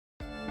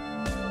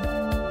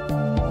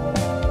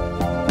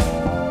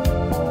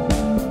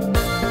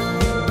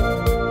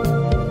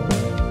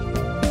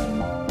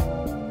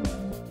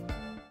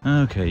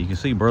Okay, you can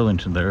see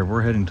Burlington there.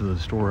 We're heading to the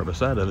store right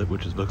beside of it,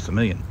 which is Books A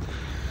Million.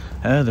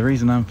 The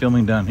reason I'm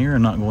filming down here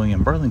and not going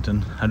in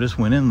Burlington, I just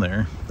went in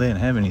there, they didn't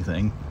have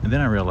anything, and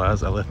then I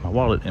realized I left my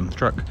wallet in the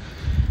truck.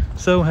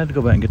 So I had to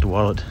go back and get the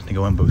wallet to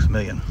go in Books A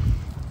Million.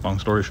 Long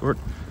story short,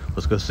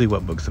 let's go see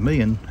what Books A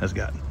Million has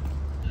got.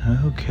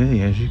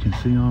 Okay, as you can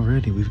see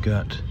already, we've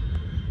got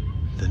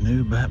the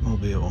new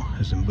Batmobile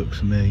is in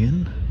Books A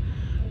Million.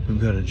 We've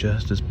got a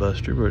Justice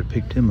Buster, we already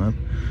picked him up.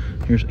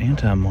 Here's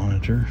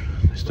Anti-Monitor.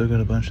 They still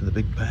got a bunch of the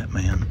big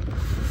Batman.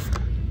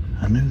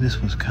 I knew this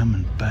was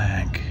coming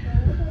back.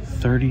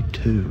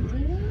 32.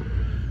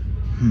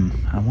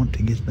 I want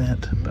to get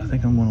that, but I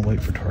think I'm going to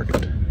wait for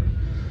Target.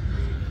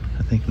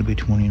 I think it'll be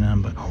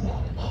 29, but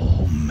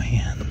oh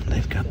man,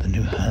 they've got the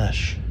new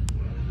Hush.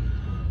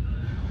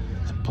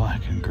 The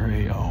black and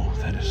gray. Oh,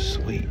 that is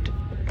sweet.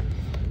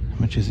 How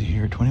much is he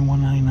here?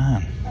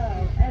 $21.99.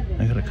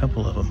 I got a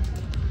couple of them.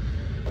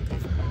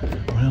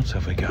 What else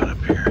have we got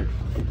up here?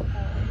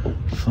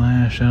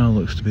 Flash, that all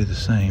looks to be the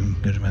same,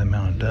 judging by the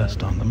amount of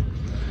dust on them.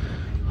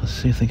 Let's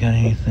see if they got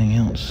anything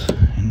else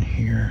in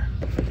here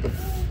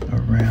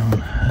around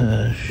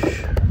Hush.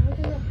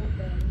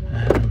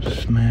 Atom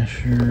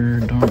Smasher,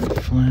 Dark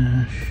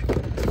Flash.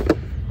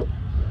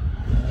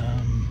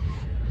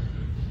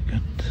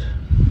 Got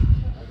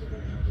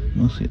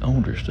mostly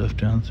older stuff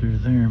down through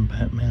there, and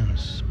Batman and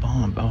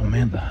Spawn. Oh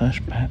man, the Hush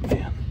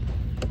Batman.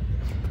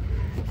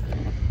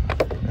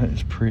 That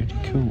is pretty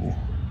cool.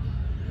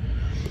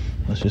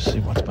 Let's just see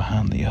what's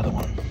behind the other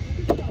one.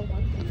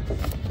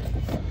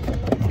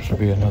 There should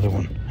be another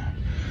one.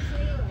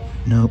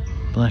 Nope,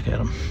 Black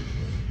Adam.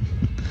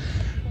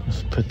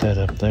 Let's put that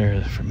up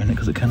there for a minute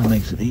because it kind of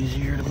makes it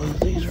easier to move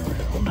these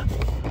around. I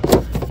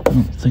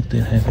don't think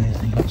they'd have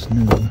anything else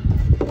new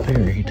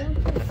buried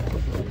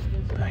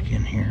back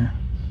in here.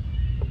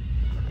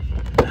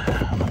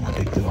 I'm not gonna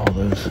dig through all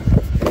those.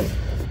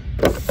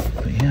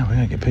 But yeah, we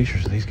gotta get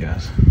pictures of these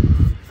guys.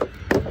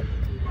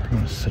 We're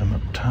gonna set them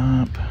up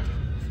top.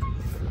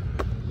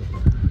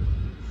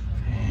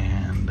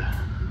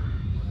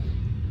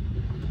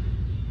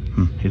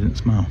 He didn't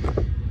smile.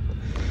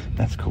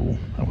 That's cool.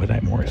 I would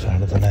act more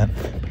excited than that,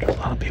 but there's a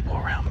lot of people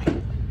around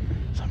me,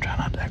 so I'm trying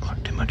not to act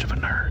like too much of a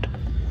nerd.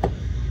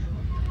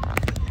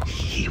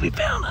 We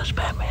found us,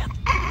 Batman.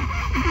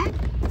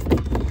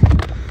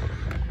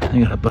 I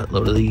got a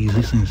buttload of these.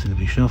 These things seem to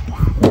be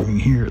shelf-warming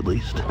here at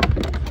least.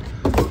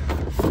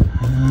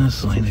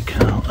 Selena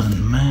Kyle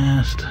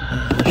Unmasked.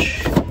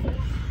 Hush.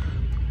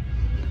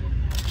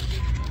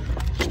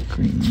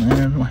 Green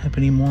Lantern. Don't have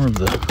any more of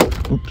the...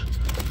 Oops.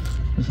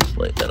 Let's just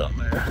lay that on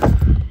there.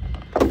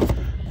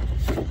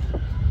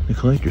 The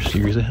Collector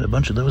Series, I had a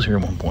bunch of those here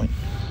at one point.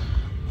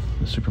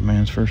 The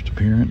Superman's first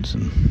appearance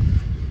and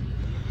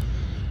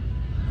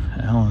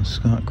Alan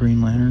Scott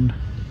Green Lantern.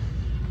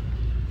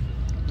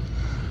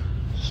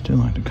 Still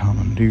like to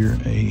commandeer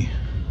a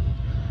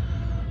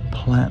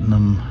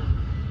Platinum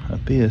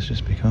Abyss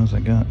just because I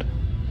got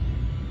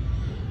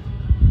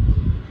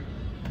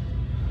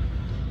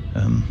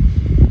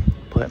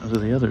Platinums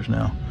of the others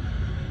now.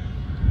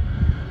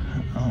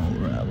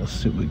 Alright, let's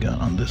see what we got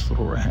on this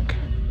little rack.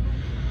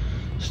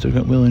 Still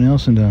got Willie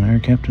Nelson down there.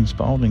 Captain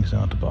Spaulding's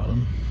down at the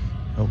bottom.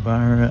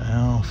 Elvira,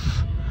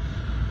 Alf.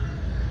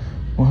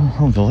 Well,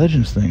 oh, the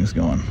Legends thing's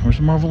going. Where's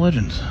the Marvel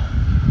Legends?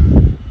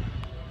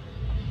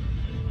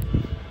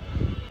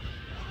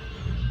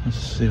 Let's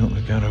see what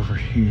we got over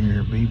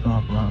here.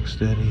 Bebop,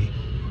 Rocksteady.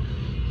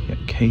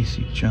 Got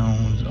Casey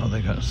Jones. Oh,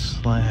 they got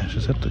Slash.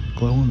 Is that the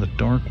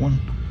glow-in-the-dark one?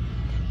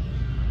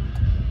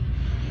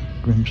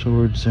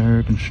 Grimsword,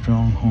 Zarek, and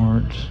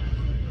Strongheart.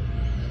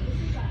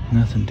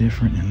 Nothing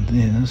different in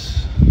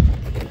this.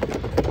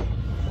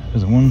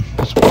 There's one.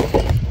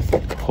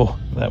 Oh,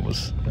 that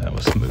was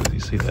smooth. You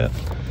see that?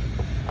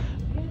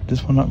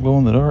 This one not glow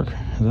in the dark?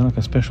 Is that like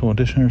a special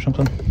edition or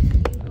something?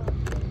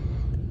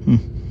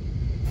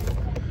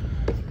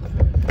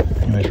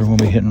 Anyways, we're gonna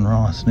be hitting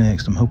Ross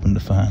next. I'm hoping to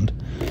find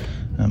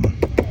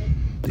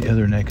the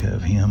other NECA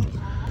of him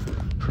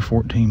for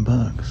 14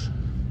 bucks.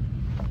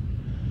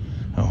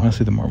 Oh, I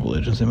see the Marvel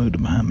Legends. They moved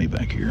it behind me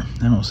back here.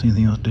 I don't see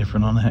anything else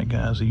different on that,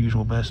 guys. The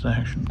usual best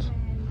actions.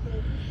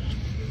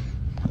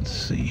 Let's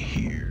see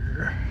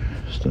here.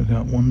 Still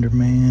got Wonder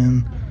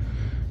Man,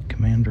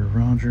 Commander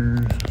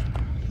Rogers.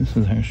 This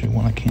is actually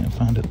one I can't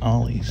find at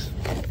Ollie's.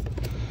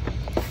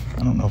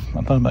 I don't know if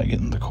I thought about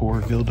getting the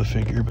core Gilda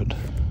figure, but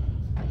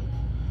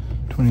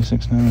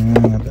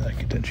 $26.99. I bet I could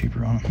get that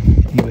cheaper on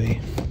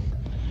eBay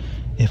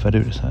if I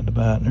do decide to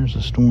buy it. There's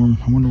a Storm.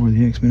 I wonder where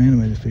the X-Men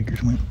animated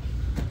figures went.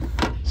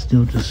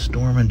 Still just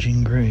Storm and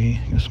Jean Grey.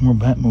 Got some more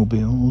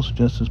Batmobiles,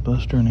 Justice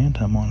Buster and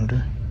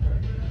Anti-Monitor.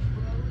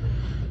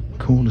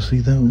 Cool to see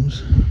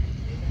those.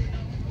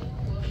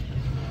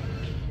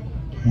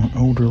 More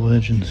older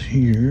Legends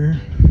here.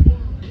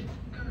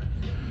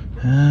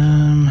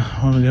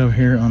 What do we got over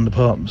here on the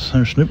pops?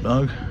 There's Snoop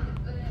Dogg.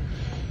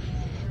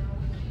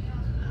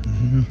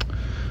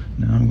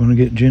 Now I'm gonna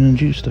get gin and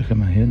juice stuck in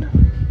my head.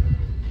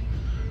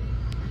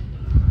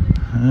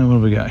 What do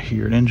we got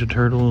here? Ninja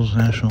Turtles,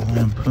 National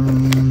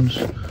Lampoons.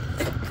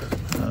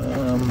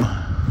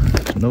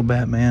 No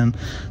Batman.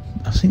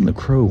 I've seen the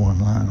Crow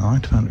online. I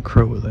like to find a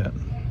Crow with that.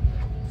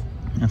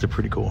 That's a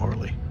pretty cool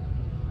Harley.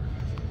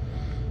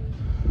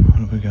 What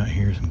do we got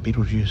here? Some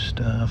Beetlejuice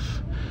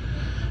stuff.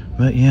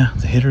 But yeah,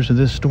 the hitters of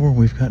this store,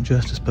 we've got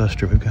Justice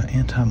Buster, we've got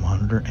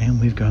Anti-Monitor, and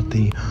we've got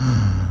the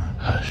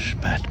Hush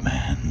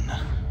Batman.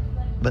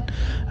 But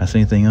if I see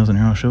anything else in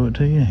here, I'll show it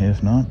to you.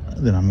 If not,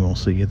 then I'm going to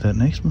see you at that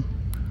next one.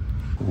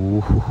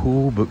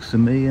 Ooh, Books A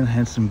Million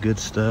had some good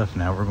stuff.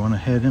 Now we're going to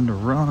head into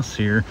Ross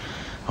here.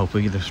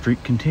 Hopefully the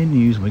streak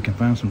continues. We can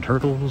find some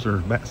turtles or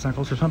bat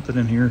cycles or something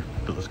in here.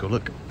 But let's go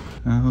look.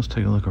 Let's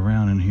take a look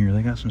around in here.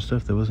 They got some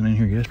stuff that wasn't in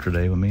here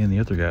yesterday when me and the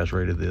other guys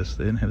rated this.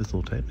 They didn't have this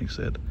little Technic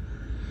set.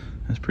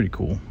 That's pretty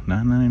cool.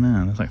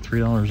 $9.99. That's like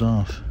 $3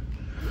 off.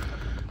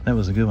 That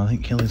was a good one. I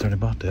think Kelly's already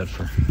bought that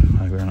for...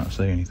 I better not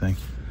say anything.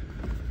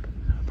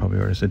 I probably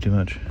already said too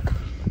much.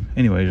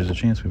 Anyway, there's a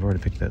chance we've already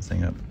picked that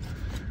thing up.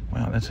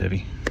 Wow, that's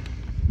heavy.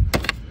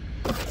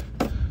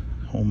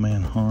 Old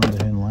Man Han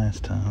they had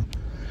last time.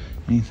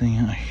 Anything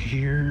out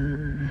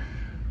here?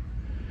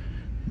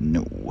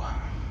 No.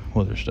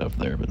 Well, there's stuff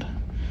there, but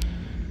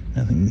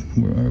nothing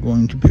we are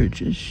going to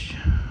purchase.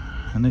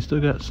 And they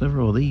still got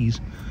several of these.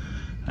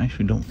 I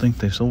actually don't think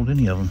they sold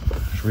any of them.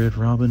 There's Red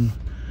Robin.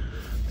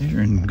 These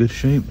are in good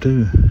shape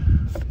too.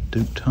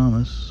 Duke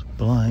Thomas,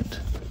 Blight.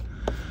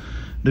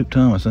 Duke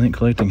Thomas, I think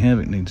Collecting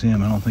Havoc needs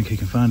him. I don't think he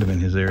can find him in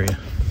his area.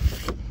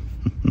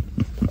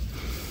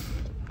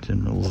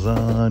 General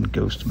Zod,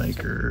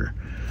 Ghostmaker.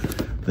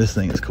 This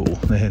thing is cool.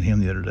 They had him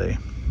the other day.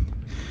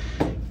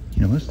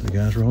 You know, most of the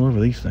guys were all over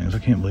these things. I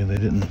can't believe they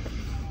didn't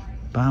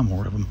buy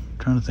more of them. I'm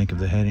trying to think if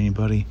they had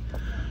anybody.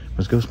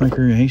 Was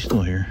Ghostmaker, he's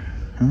still here.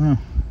 I don't know.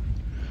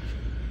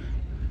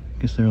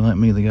 Guess they were like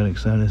me. They got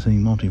excited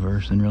seeing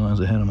Multiverse and realized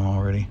they had them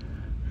already.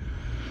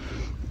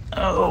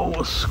 Oh,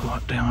 we'll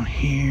squat down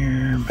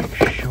here. Make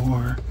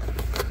sure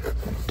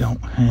we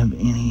don't have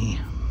any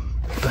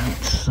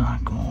bat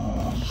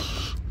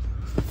cycles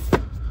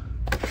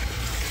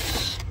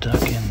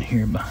stuck in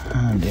here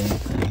behind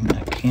anything.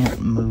 I can't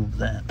move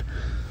that.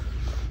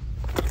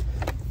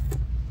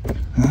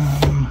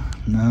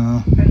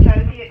 No.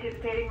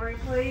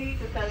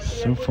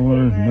 So far,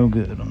 no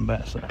good on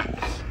bat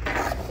cycles.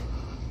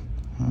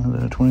 Is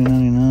that a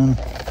 $20.99?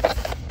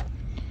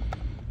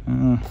 I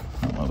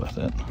don't know about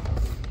that.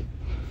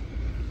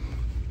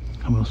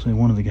 I will say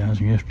one of the guys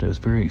here yesterday was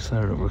very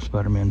excited over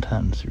Spider-Man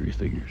Titan series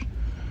figures.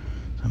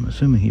 So I'm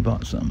assuming he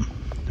bought some.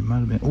 There might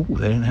have been, oh,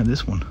 they didn't have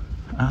this one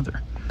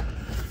either.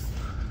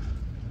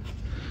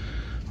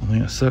 I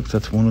think it sucks.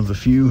 That's one of the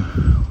few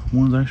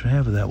ones I actually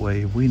have it that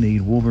way. We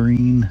need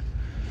Wolverine.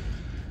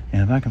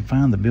 And if I can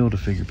find the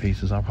Build-A-Figure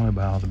pieces, I'll probably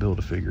buy all the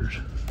Build-A-Figures.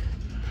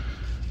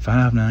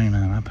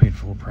 $5.99. I paid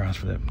full price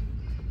for that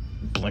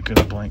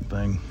blank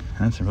thing.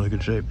 That's in really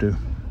good shape too.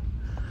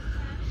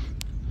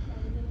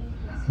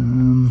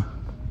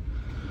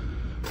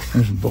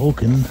 There's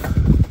Vulcan. So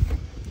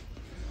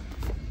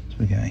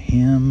we got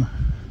him,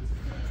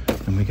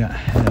 and we got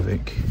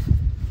Havoc.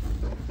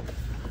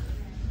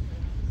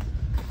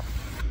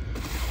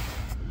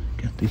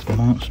 Got these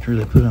monsters.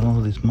 They put out all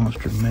of these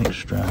monster mech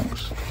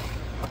strikes.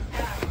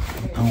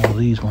 All of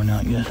these weren't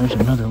out yet. There's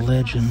another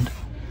Legend.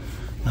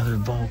 Another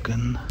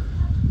Vulcan.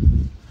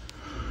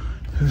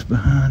 Who's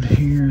behind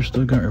here?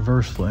 Still got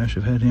Reverse Flash.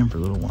 I've had him for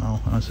a little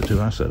while. That's the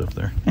two I set up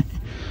there.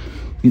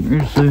 Getting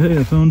ready to say, hey,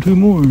 I found two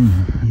more.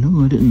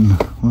 No, I didn't.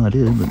 Well, I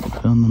did, but I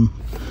found them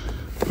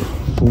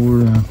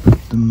before I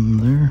put them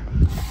there.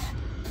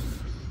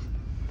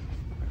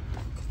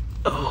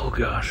 Oh,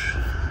 gosh.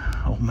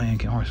 Oh, man,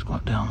 can always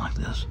squat down like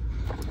this.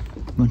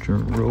 Bunch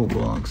of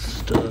Roblox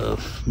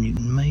stuff.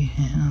 Mutant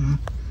Mayhem.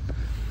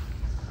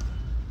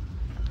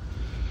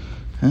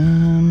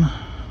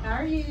 How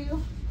are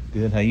you?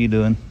 Good. How you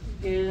doing?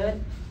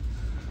 Good.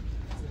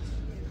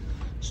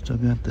 Still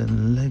got the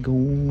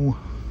Lego.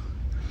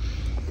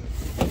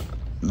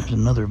 There's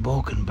another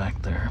Vulcan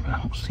back there, but I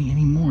don't see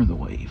any more of the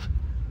wave.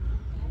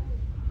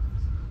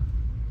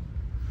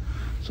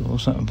 So it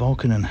looks like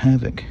Vulcan and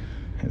Havoc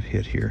have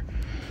hit here.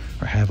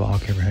 Or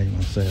Havoc, however you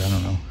want to say it. I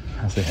don't know.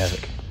 I say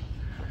Havoc.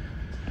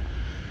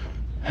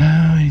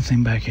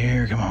 Anything back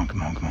here? Come on.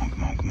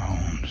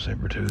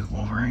 Sabretooth,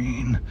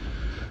 Wolverine.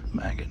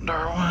 Maggot,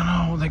 Darwin.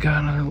 Oh, they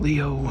got another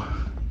Leo.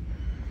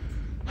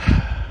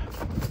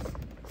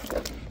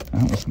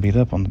 Oh, let's beat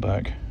up on the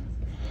back.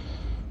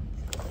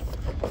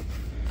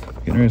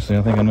 Getting ready to say,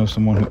 I think I know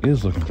someone who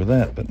is looking for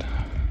that, but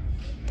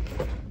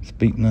it's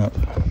beaten up.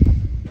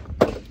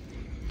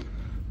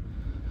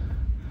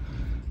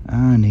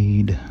 I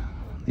need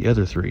the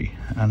other three.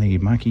 I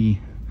need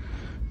Mikey,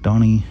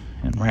 Donnie,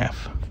 and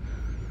Raph.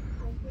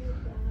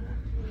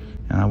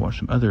 And I watched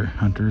some other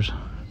hunters,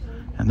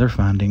 and they're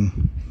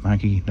finding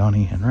Mikey,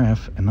 Donnie, and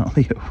Raph, and not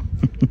Leo.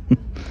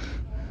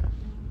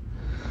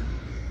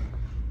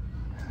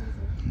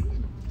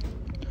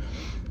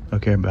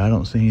 Okay, but I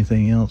don't see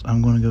anything else.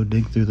 I'm going to go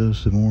dig through those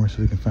some more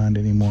so we can find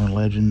any more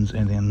Legends,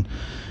 and then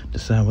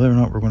decide whether or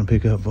not we're going to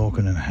pick up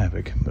Vulcan and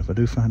Havoc. But if I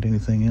do find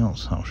anything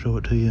else, I'll show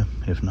it to you.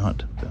 If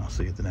not, then I'll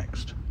see you at the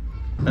next.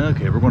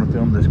 Okay, we're going to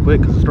film this quick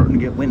because it's starting to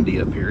get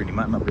windy up here and you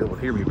might not be able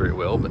to hear me very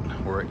well, but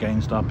we're at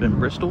GameStop in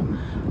Bristol.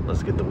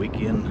 Let's get the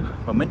weekend.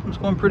 Momentum's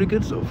going pretty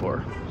good so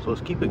far, so let's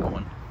keep it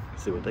going.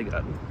 Let's see what they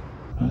got.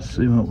 Let's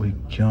see what we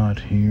got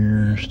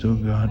here. Still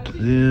got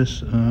this.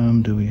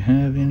 Do we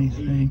have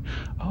anything?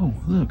 Oh,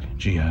 look,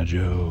 G.I.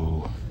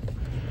 Joe.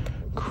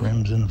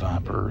 Crimson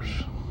Vipers.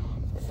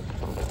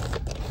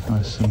 I'm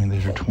assuming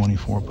these are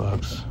 24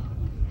 bucks.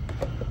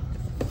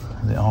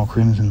 They all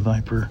Crimson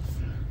Viper.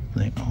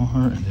 They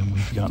are, and then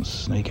we've got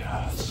Snake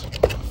Eyes.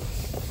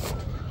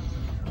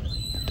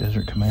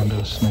 Desert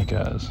Commando Snake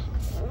Eyes.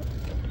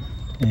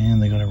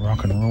 And they got a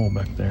Rock and Roll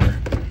back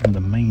there in the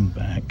main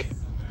back.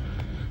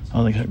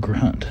 Oh, they got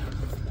Grunt.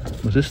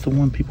 Was this the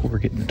one people were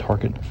getting at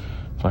Target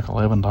for like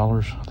 $11?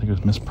 I think it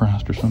was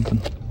mispriced or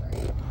something.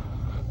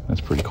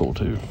 That's pretty cool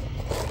too.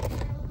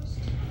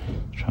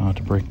 Try not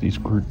to break these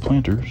Groot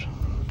planters.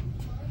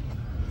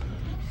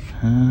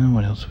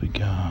 What else we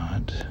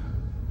got?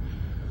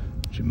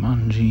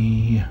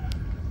 Jumanji.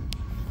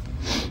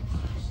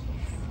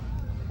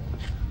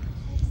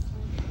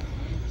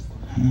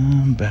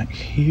 Back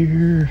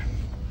here.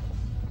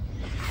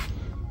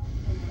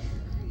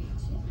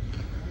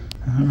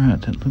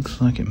 Alright, that looks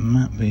like it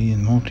might be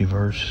in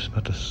Multiverse,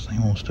 about the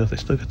same old stuff. They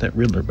still got that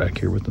Riddler back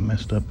here with the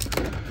messed up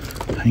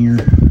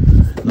hanger.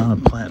 Not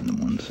a platinum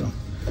one, so.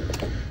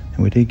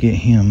 And we did get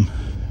him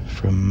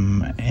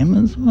from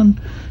Amazon,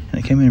 and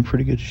it came in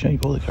pretty good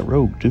shape. Oh, they got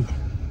Rogue too.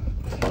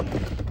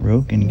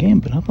 Rogue and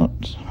Gambit. I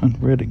thought I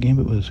read that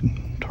Gambit was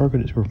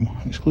targeted or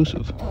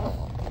exclusive.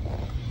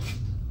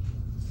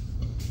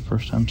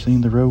 First time seeing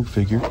the Rogue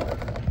figure.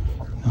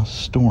 Now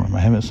Storm. I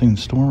haven't seen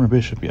Storm or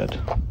Bishop yet.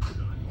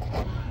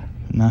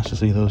 Nice to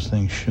see those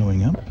things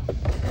showing up.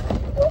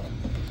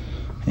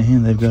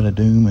 And they've got a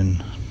Doom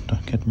and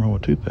Captain Marvel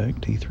 2-pack.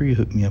 T3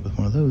 hooked me up with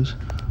one of those.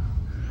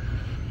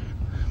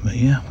 But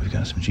yeah, we've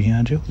got some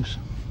G.I. Joes.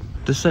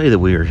 To say that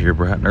we are here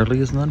bright and early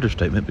is an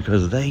understatement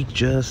because they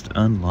just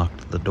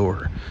unlocked the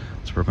door.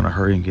 So we're going to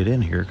hurry and get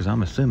in here because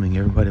I'm assuming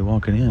everybody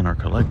walking in are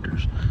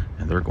collectors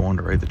and they're going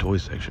to raid the toy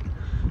section.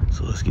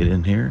 So let's get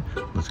in here,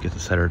 let's get the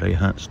Saturday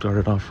hunt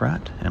started off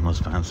right, and let's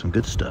find some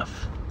good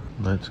stuff.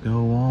 Let's go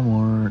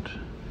Walmart.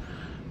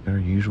 Got our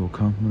usual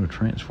complement of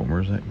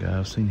Transformers. That guy,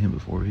 I've seen him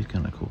before. He's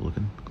kind of cool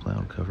looking.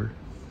 Cloud cover.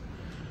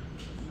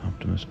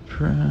 Optimus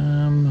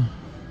Prime.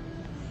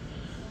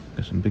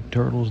 Got some big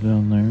turtles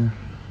down there.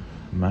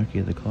 Mikey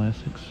of the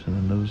Classics. And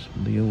then those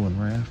Leo and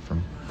Raph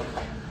from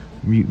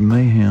Mutant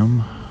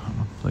Mayhem. I don't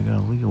know if they got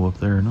a Leo up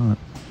there or not.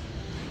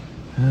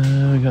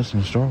 We got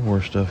some Star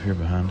Wars stuff here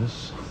behind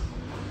us.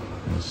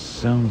 It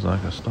sounds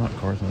like a stock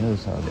car's on the other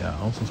side of the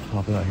aisle. So let's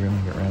pop it out here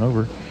and get ran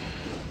over.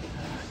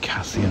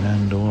 Cassian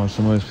Andor.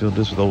 Somebody's filled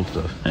this with old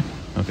stuff.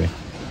 Okay.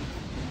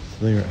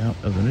 So they are out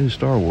of the new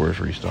Star Wars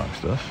restock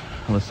stuff.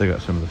 Unless they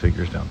got some of the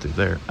figures down through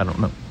there. I don't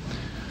know.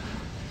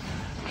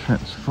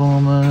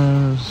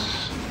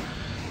 Transformers.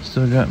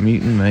 Still got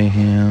Mutant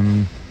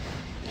Mayhem.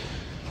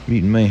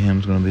 Mutant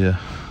Mayhem's going to be a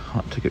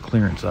hot ticket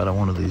clearance item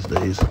one of these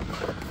days.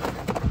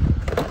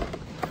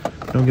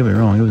 Don't get me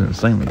wrong, it was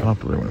insanely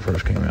popular when it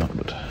first came out,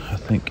 but I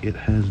think it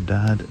has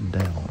died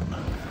down.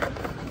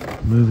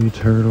 Movie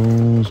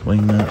Turtles,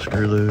 Wingnut,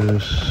 Screw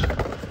Loose.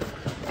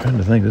 Trying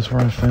to think, this is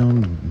where I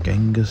found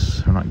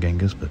Genghis, or not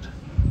Genghis, but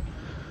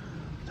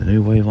the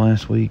new wave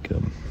last week,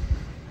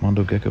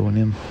 Mondo Gecko and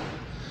him.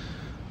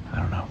 I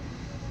don't know.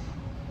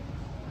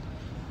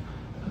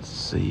 Let's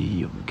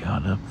see what we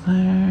got up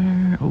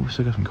there. Oh,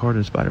 still got some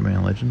carded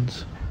Spider-Man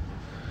Legends.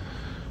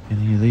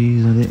 Any of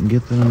these I didn't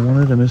get that I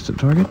wanted, I missed at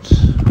Target.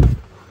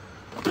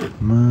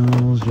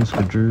 Miles,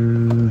 Jessica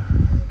Drew.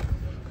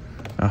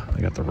 Ah,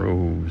 I got the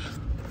Rose.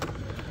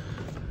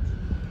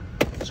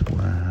 That's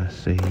why I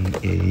say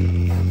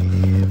every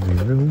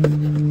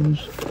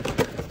rose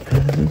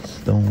has its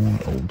thorn.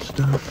 Old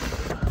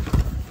stuff.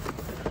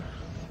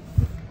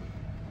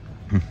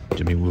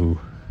 Jimmy Woo.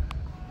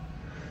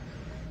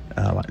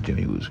 I like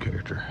Jimmy Woo's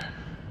character.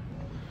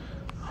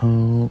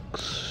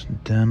 Hulks,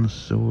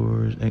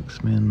 dinosaurs,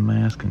 X-Men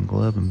mask and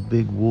glove, and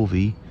Big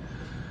Wolvie.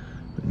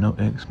 But no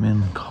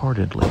X-Men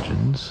carded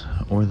Legends,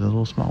 or the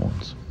little small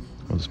ones.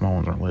 Well, the small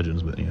ones aren't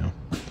Legends, but you know.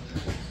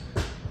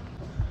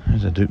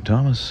 There's a Duke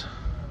Thomas.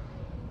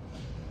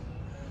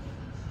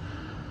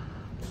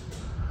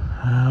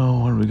 Oh,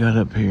 what do we got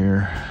up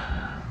here?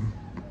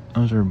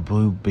 Those are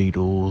Blue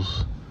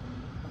Beetles.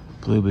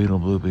 Blue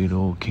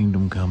Beetle,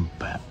 Kingdom Come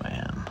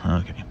Batman.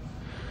 Okay.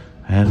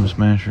 Atom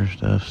Smasher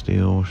stuff,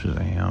 Steel,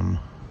 Shazam.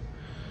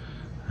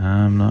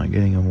 I'm not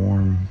getting a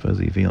warm,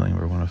 fuzzy feeling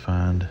we're going to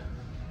find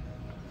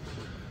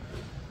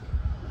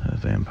a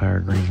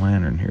Vampire Green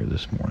Lantern here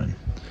this morning.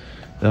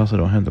 They also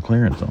don't have the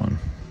clearance on.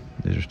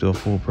 These are still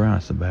full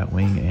price, the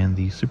Batwing and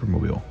the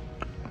Supermobile.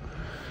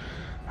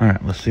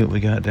 Alright, let's see what we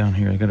got down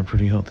here. I got a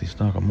pretty healthy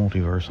stock of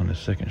Multiverse on this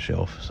second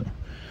shelf. So,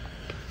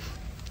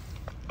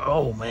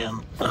 oh man,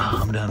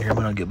 I'm down here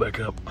when I get back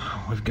up.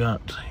 We've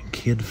got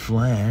Kid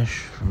Flash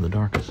from The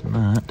Darkest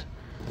Night.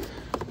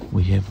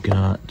 We have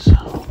got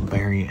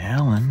Barry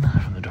Allen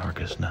from The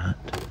Darkest Night.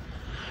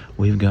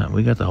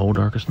 we got the whole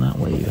Darkest Night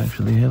wave.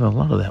 Actually, they have a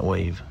lot of that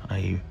wave.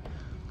 A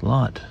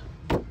lot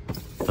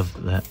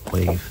of that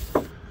wave.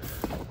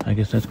 I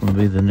guess that's going to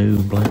be the new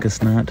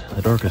Blackest Night,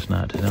 the Darkest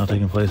Night, now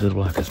taking place as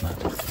Blackest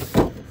Night.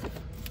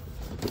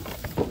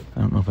 I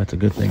don't know if that's a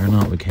good thing or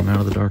not. We came out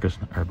of the Blackest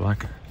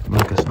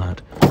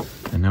Night,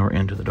 and now we're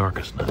into the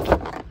Darkest Night.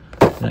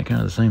 Isn't that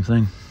kind of the same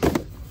thing?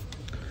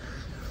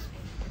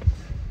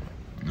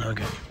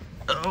 Okay.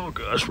 Oh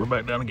gosh, we're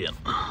back down again.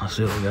 Let's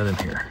see what we got in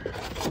here.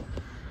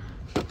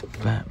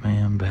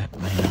 Batman,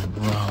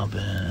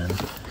 Robin,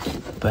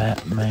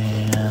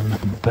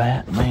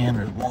 Batman.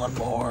 There's one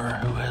more.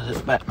 Who has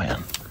it?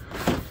 Batman.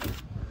 So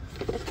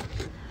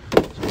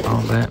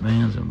all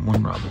Batmans and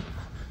one Robin.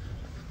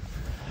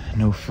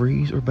 No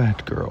Freeze or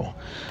Batgirl.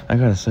 I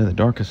gotta say, the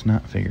Darkest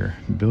Night figure,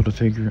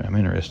 Build-A-Figure, I'm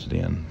interested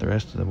in. The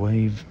rest of the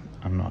wave,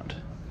 I'm not.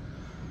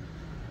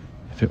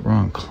 If it were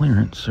on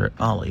clearance or at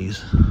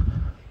Ollie's,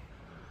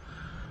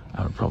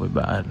 I would probably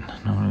buy it.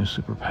 No new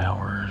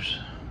superpowers.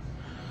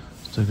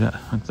 Still got,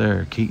 up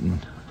there, Keaton,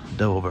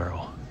 double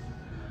barrel.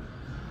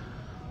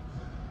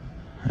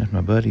 There's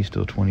my buddy,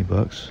 still 20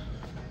 bucks.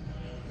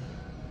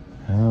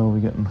 Oh, we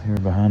got here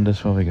behind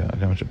us. What we got?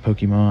 Got a bunch of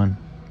Pokemon.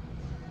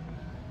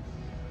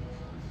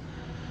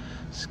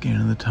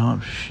 Scanning the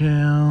top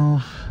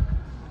shelf.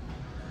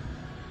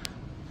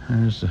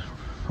 There's the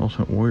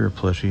Ultimate Warrior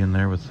plushie in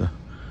there with the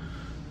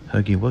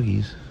Huggy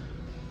Wuggies.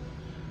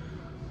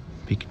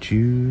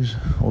 Pikachu's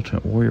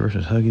Ultimate Warrior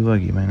versus Huggy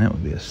Wuggy. Man, that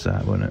would be a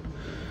sight, wouldn't it?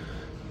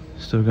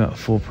 Still got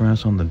full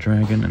price on the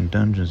Dragon and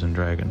Dungeons and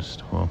Dragons.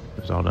 Well,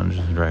 there's all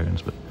Dungeons and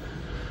Dragons, but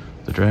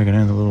the Dragon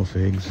and the little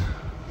figs.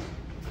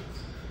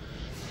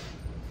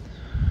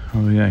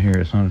 What do we got here?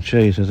 It's not a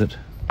chase, is it?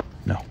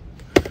 No.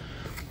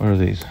 What are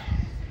these?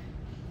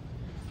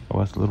 Oh,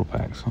 that's the little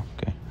packs.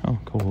 Okay. Oh,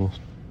 cool little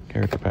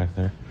character pack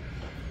there.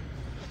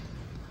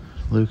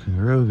 Luke and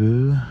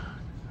Grogu.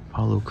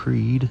 Apollo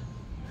Creed.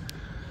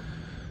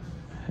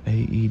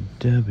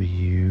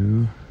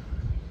 AEW.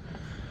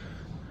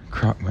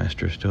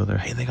 Crockmaster still there.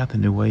 Hey, they got the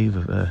new wave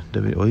of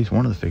at least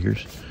one of the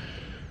figures.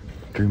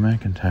 Drew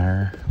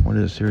McIntyre. What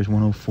is it? Series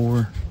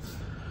 104.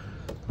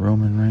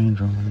 Roman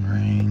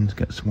Reigns.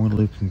 Got some more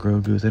Luke and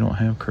Grogu. They don't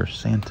have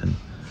Kersantin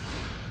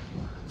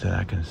that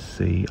I can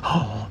see.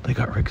 Oh, they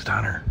got Rick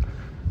Steiner.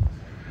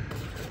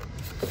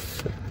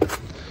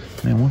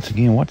 Man, once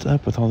again, what's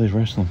up with all these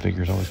wrestling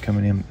figures always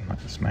coming in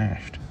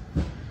smashed?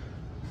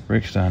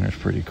 Rick Steiner's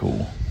pretty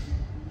cool,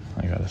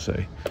 I gotta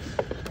say.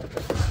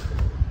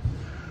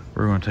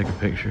 We're going to take a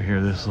picture here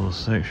of this little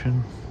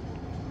section.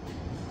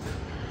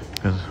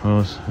 Because, well,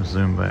 let's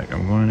zoom back.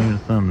 I'm going to need a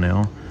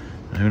thumbnail.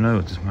 And who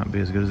knows, this might be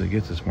as good as it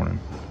gets this morning.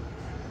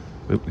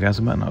 But guys,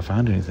 we might not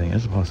find anything.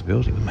 There's a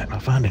possibility we might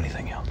not find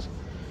anything else.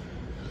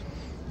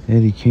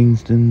 Eddie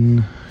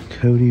Kingston,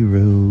 Cody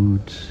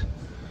Rhodes.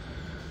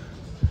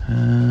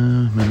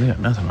 Man, they got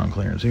nothing on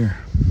clearance here.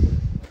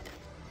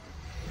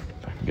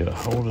 If I can get a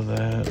hold of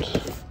that.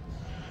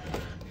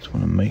 Just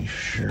want to make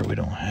sure we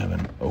don't have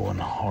an Owen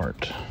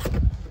Hart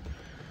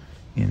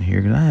in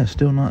here, because I have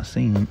still not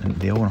seen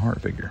the Owen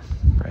Hart figure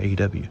for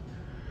AEW.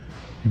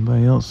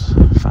 Anybody else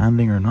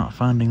finding or not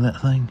finding that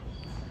thing?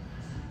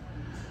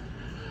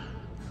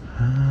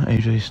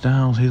 AJ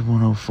Styles, he's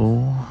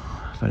 104.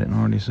 If I didn't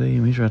already see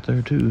him, he's right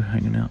there too,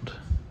 hanging out.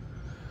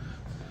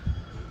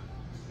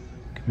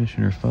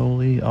 Commissioner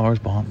Foley. Oh, there's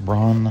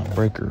Braun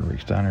Breaker,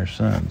 Rick Steiner's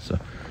son. So,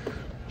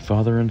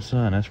 father and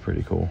son, that's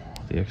pretty cool.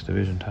 The X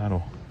Division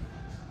title.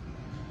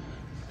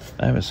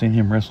 I haven't seen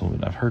him wrestle,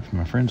 but I've heard from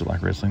my friends that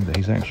like wrestling that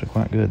he's actually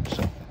quite good,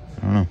 so I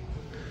don't know.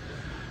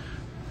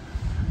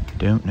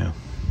 Don't know.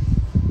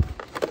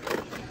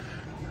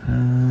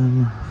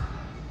 I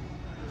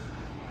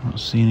don't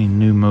see any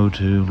new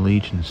Motu,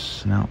 Leech, and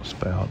Snout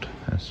Spout.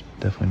 That's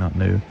definitely not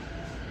new.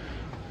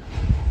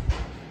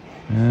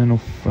 And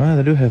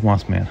they do have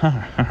Moss Man.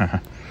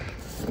 Can't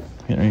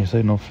really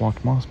say no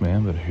flocked Moss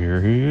Man, but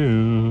here he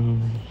is.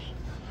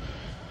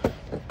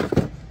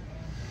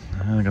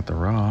 I got The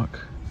Rock.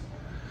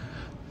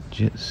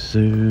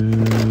 Jitsu.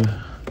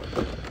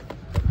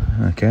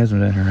 Chasm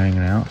down here hanging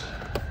out.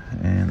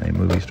 And a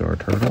movie star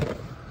turtle.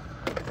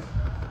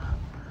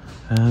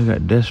 I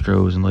got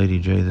Destros and Lady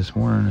J this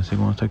morning. Is he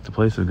going to take the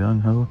place of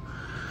Gung Ho?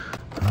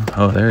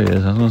 Oh, there he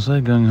is. I was going to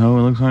say Gung Ho.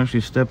 It looks like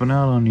she's stepping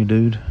out on you,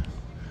 dude.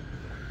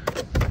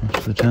 Most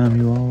of the time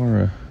you all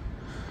are a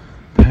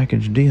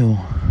package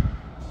deal.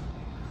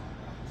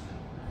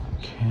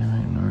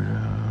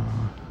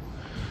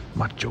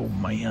 Macho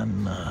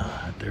Man.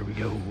 There we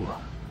go.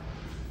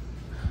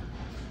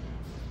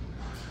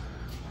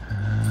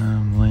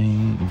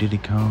 Link, Diddy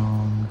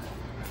Kong.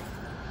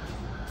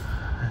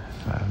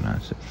 Five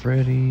Nights at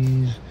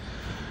Freddy's.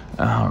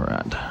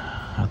 Alright.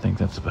 I think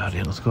that's about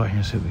it. Let's go out here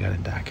and see what we got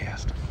in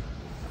diecast.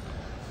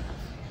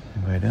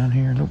 Anybody down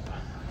here? Nope.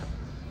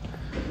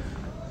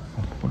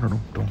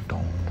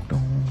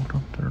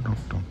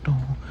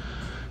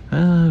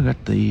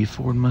 Got the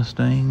Ford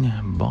Mustang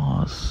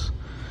Boss.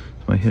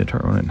 Somebody hit a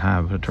turtle, didn't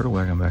have, but a turtle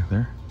wagon back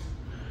there.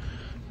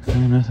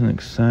 Nothing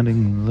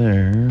exciting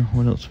there.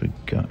 What else we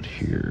got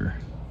here?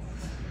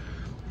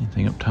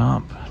 Anything up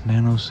top?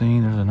 Nano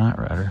Scene, there's a Knight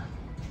Rider.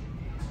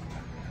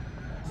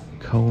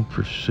 Cold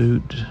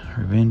Pursuit,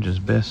 Revenge is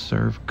best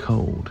served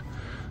cold.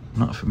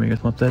 Not familiar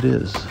with what that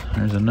is.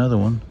 There's another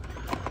one.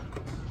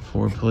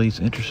 Ford Police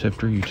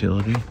Interceptor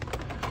Utility.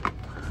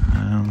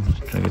 Let's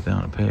try to get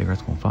down a peg or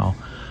it's gonna fall.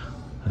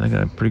 They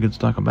got a pretty good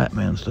stock of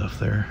Batman stuff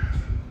there.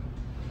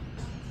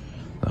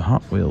 The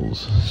Hot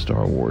Wheels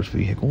Star Wars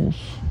vehicles.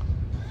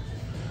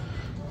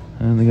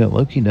 And they got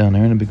Loki down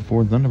there in a big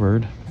Ford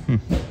Thunderbird.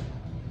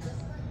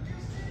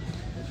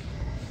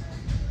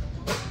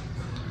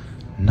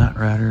 Knight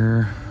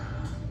Rider.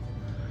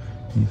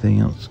 Anything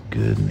else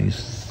good in these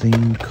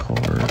themed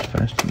cars?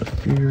 Fast and the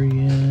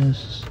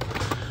Furious.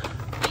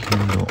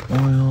 Kindle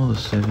Oil, the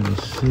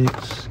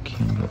 76.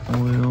 Kindle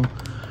Oil.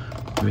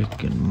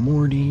 Rick and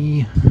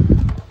Morty.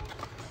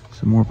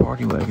 Some more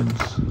party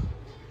wagons.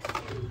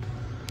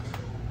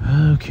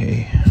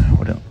 Okay,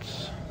 what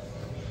else?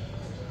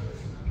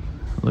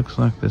 Looks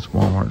like this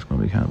Walmart's going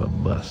to be kind of a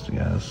bust,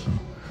 guys. So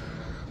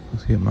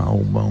let's get my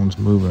old bones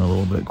moving a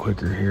little bit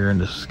quicker here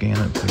and just scan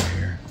it through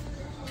here.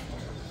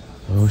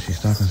 Oh, she's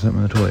stocking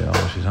something in the toy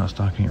aisle. She's not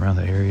stocking around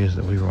the areas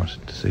that we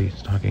wanted to see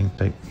stocking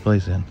take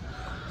place in.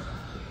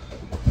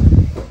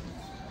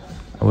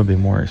 I would be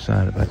more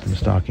excited about them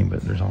stocking,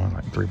 but there's only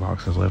like 3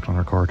 boxes left on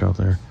her cart out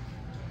there.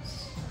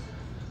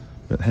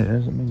 But hey, that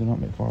doesn't mean they're not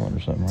McFarlane or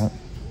something, right?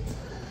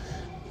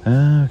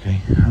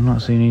 Okay, I'm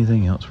not seeing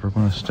anything else. We're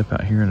going to step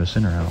out here in the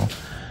center aisle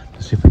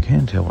to see if we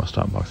can tell what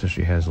stock boxes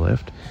she has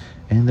left.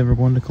 And then we're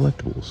going to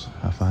collectibles.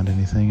 If I find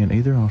anything in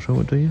either, I'll show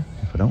it to you.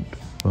 If I don't,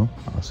 well,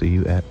 I'll see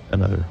you at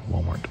another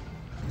Walmart.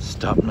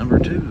 Stop number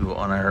 2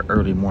 on our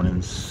early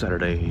morning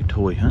Saturday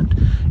toy hunt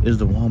is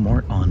the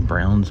Walmart on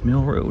Browns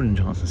Mill Road in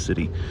Johnson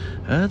City.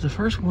 The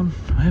first one,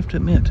 I have to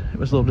admit, it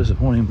was a little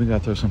disappointing. We got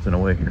to throw something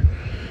away here.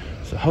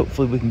 So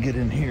hopefully we can get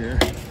in here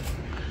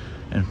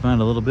and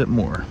find a little bit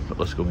more. But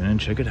let's go in and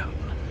check it out.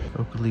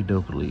 Oakley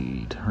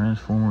Dokley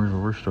Transformers,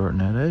 we're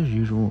starting out as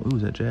usual. Ooh,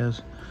 is that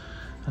Jazz?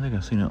 I think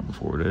I've seen it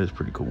before. That is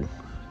pretty cool.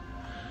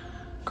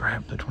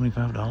 Crap, the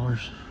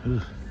 $25.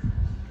 Ugh.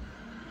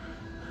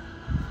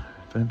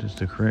 If that is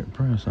the correct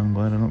price, I'm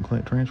glad I don't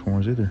collect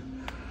Transformers either.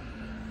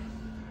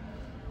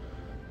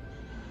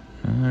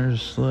 And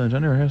there's Sludge. I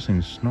never have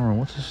seen Snarl.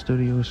 What's the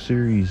Studio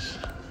Series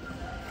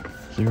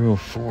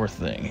 04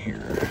 thing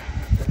here?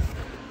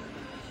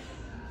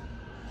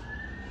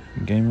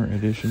 Gamer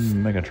Edition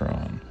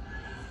Megatron.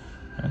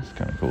 That's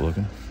kind of cool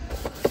looking.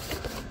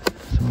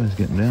 Somebody's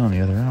getting down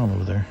the other aisle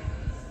over there.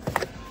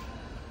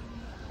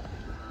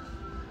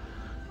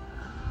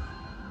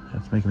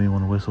 That's making me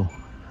want to whistle.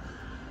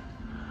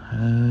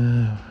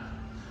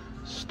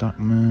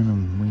 Stockman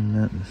and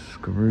Wingnut and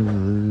Screw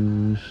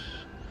Loose.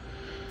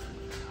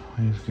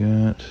 We've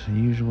got the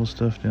usual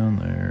stuff down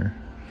there.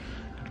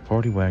 Got the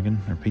Party Wagon,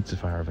 or Pizza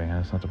Fire Van.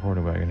 It's not the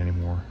Party Wagon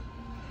anymore.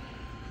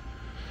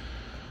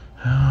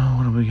 Oh,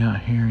 what do we got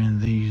here in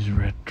these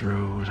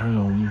retros?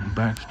 There's a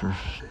Baxter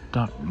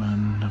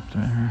Stockman up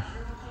there.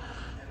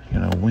 You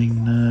got a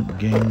Wingnut,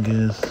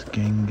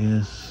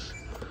 Genghis.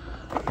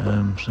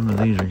 Some of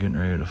these are getting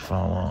ready to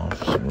fall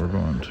off, so we're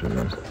going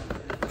to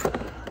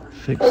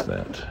fix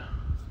that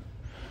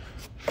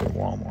for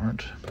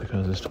Walmart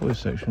because this toy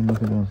section,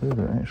 looking down through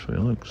there, actually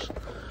looks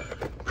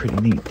pretty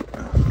neat.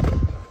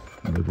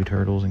 Movie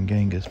Turtles and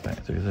Genghis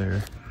back through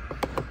there.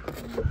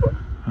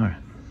 Alright.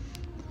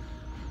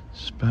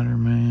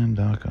 Spider-Man,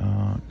 Doc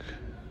Ock,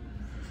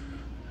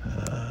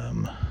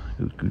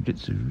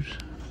 Gujitsus.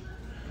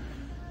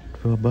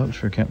 $12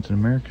 for Captain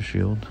America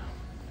shield.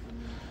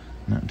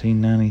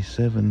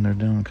 1997, they're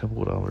down a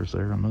couple of dollars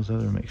there on those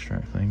other mixed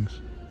track things.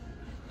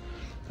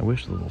 I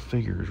wish the little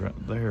figures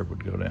right there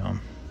would go down.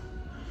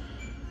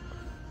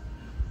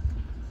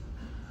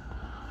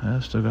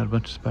 I've still got a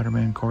bunch of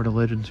Spider-Man Card of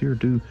Legends here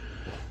too.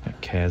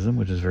 Got Chasm,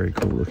 which is very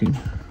cool looking.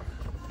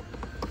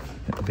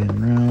 Got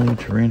Ben Riley,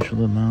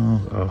 Tarantula,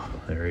 Miles. Oh,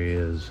 there he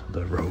is.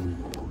 The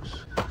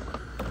Rose.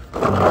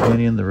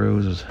 Opinion, the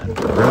Rose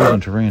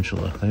and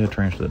Tarantula. They had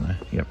Tarantula, didn't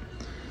they? Yep.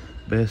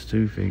 Best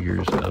 2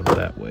 figures of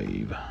that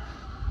wave.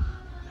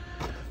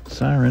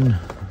 Siren.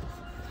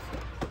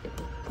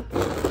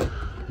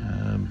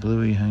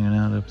 Bluey hanging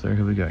out up there.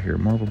 Who we got here?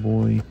 Marvel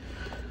Boy,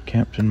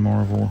 Captain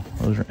Marvel.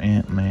 Those are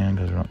Ant-Man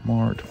because they're not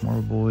marked.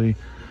 Marvel Boy,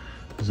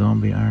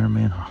 Zombie Iron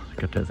Man. Oh,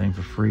 they got that thing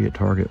for free at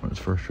Target when it was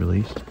first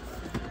released.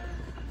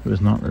 It was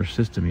not their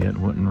system yet. It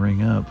wouldn't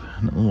ring up.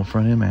 And the little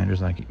front end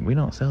manager's like, we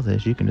don't sell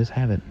this. You can just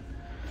have it.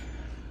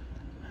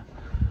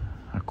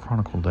 I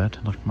chronicled that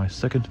in like my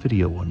second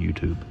video on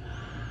YouTube.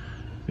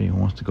 If anyone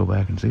wants to go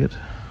back and see it.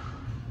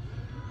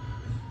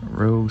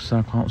 Rogue,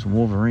 Cyclops, and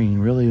Wolverine.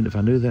 Really, if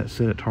I knew that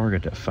set at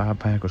Target, that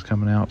 5-pack was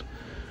coming out,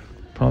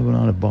 probably would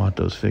not have bought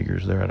those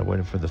figures there. I'd have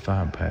waited for the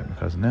 5-pack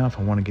because now if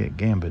I want to get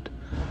Gambit,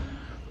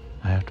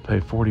 I have to pay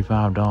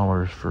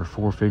 $45 for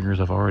 4 figures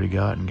I've already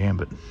got in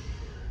Gambit.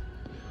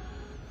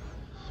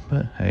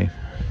 But hey,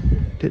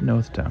 didn't know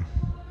at the time.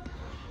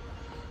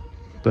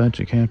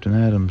 Bunch of Captain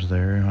Adams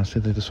there, and I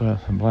said they just saw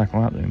some Black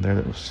Lightning there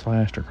that was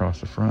slashed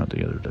across the front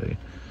the other day.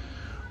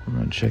 We're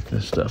going to check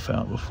this stuff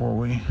out before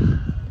we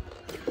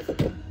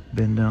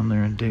Been down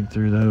there and dig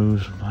through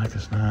those.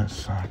 Blackest Night,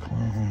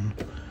 Cyclone.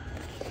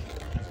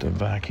 Got the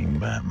Viking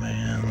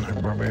Batman,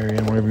 or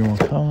Barbarian, whatever you want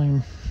to call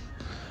him.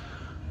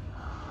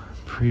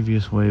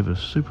 Previous wave of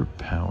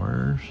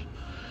superpowers.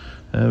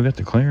 We got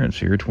the clearance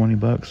here, 20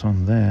 bucks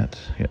on that.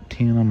 Got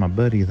 10 on my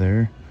buddy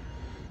there.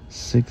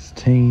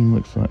 16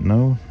 looks like,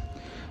 no.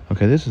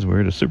 Okay, this is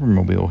weird. The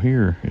Supermobile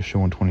here is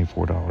showing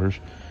 $24,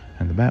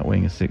 and the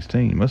Batwing is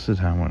 16. Most of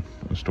the time when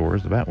in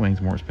stores, the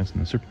Batwing's more expensive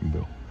than the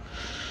Supermobile.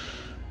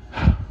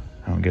 I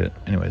don't get it.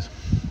 Anyways,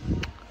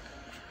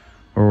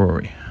 where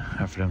were we?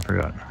 I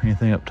forgot.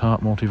 Anything up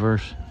top,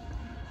 multiverse?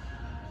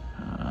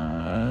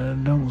 I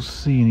don't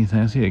see anything.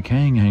 I see a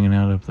Kang hanging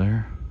out up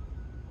there.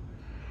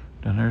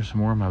 Down there's some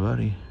more of my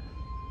buddy.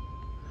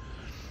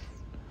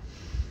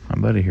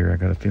 My buddy here, I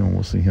got a feeling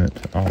we'll see him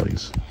at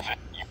Ollie's.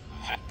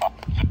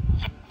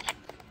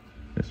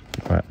 Just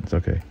be quiet. It's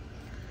okay.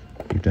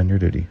 You've done your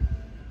duty.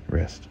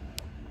 Rest.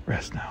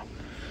 Rest now.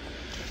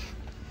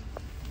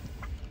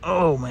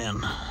 Oh, man.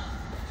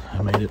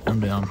 I made it. I'm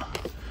down.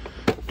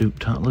 Duke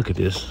top. Look at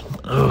this.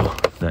 Oh,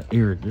 that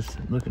ear.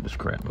 Look at this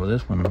crap. Well,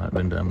 this one might have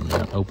been done when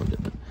I opened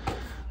it, but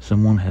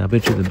someone had. I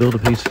bet you the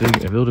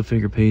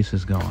Build-A-Figure piece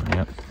is gone.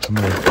 Yep.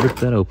 Somebody ripped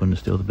that open to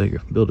steal the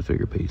bigger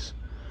Build-A-Figure piece.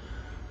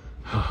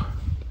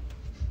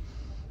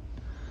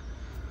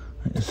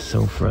 It's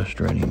so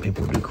frustrating.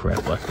 People do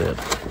crap like that.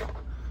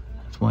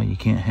 That's why you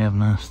can't have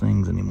nice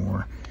things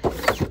anymore.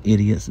 It's the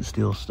idiots that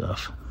steal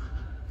stuff.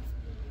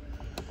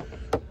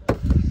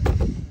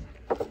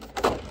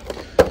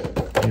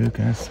 Duke,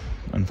 that's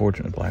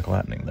unfortunate. Black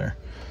Lightning there.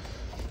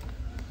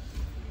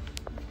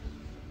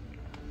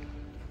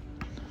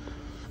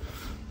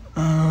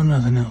 Oh,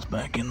 nothing else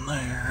back in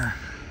there.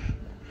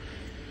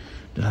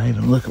 Did I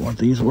even look at what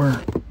these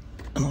were?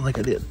 I don't think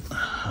I did.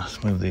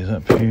 Let's move these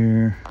up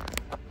here.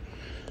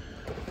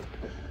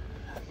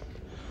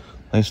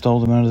 They stole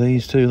them out of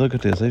these too. Look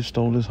at this. They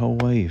stole this whole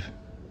wave.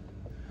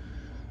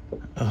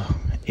 Oh,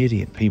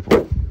 idiot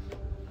people.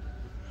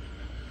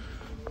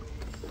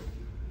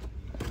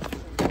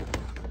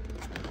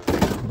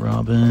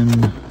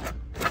 Robin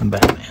and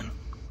Batman.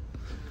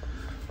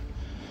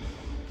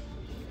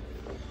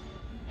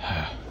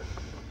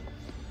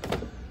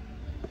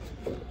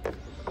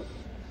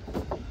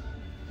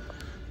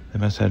 They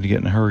must have had to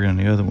get in a hurry on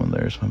the other one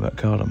there, so I about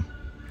caught them.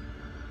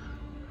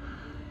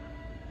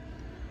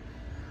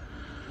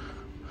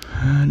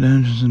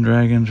 Dungeons and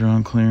Dragons are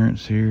on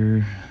clearance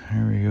here.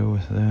 There we go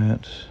with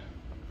that.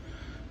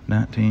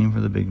 19 for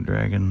the big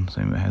dragon,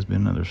 same it has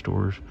been in other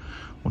stores.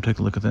 We'll take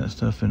a look at that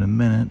stuff in a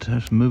minute.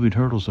 There's some movie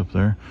turtles up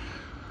there.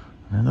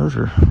 And those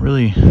are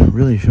really,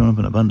 really showing up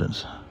in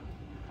abundance.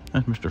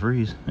 That's Mr.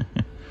 Freeze.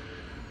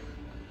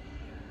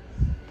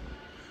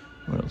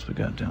 What else we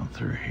got down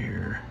through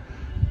here?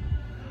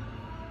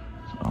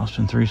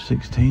 Austin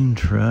 316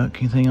 truck.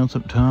 Anything else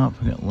up top?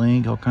 We got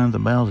Link, all kinds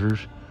of Bowsers.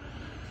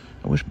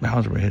 I wish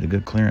Bowser would have had a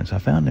good clearance. I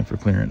found him for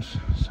clearance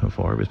so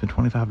far, but it's been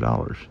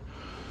 $25.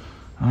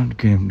 I'd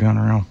get him down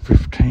around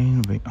 15.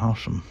 Would be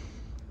awesome.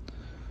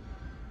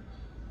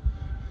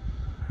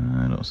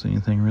 I don't see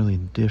anything really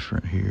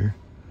different here.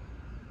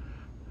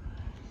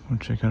 We'll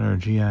check out our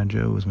G.I.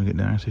 Joe as we get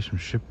down. I see some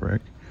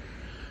Shipwreck.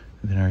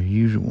 And then our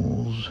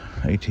usuals.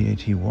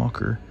 AT-AT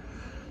Walker.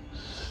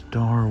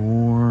 Star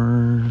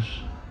Wars.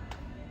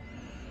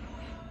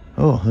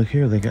 Oh, look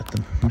here. They got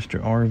the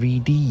Mr.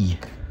 RVD.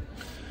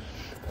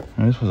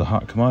 Now, this was a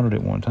hot commodity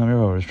at one time.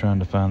 Everybody was trying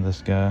to find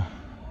this guy.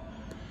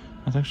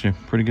 That's actually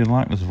a pretty good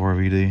likeness of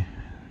RVD.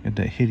 Got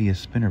that hideous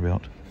spinner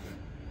belt.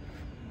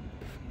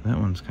 That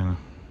one's kind of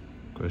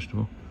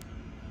questionable.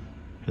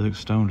 He looks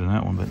stoned in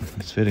that one, but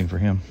it's fitting for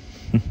him.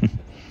 In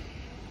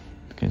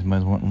case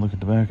somebody's wanting to look at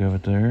the back of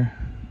it there.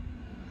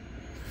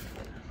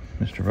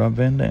 Mr. Rob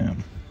Van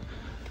Dam.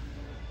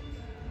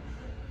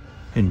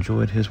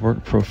 Enjoyed his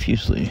work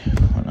profusely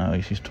when I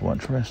used to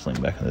watch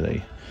wrestling back in the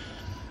day.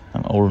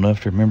 I'm old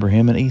enough to remember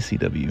him in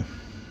ECW.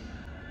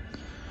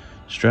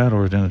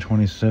 Strador's down to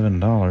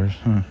 $27.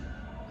 Huh.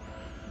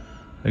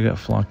 They got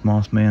Flocked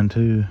Moss Man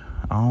too.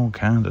 All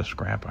kinds of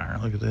scrap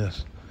iron. Look at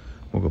this.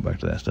 We'll go back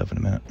to that stuff in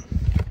a minute.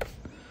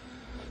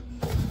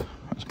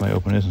 Somebody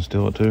open this and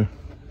steal it too.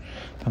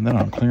 Found that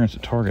on clearance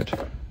at Target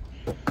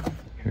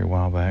here a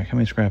while back. How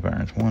many scrap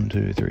irons? 1,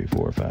 2, 3,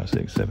 4, 5,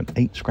 6, 7,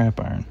 8 scrap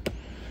iron.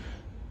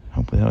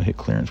 Hopefully that'll hit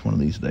clearance one of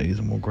these days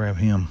and we'll grab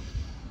him.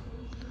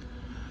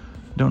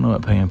 Don't know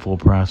about paying full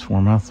price for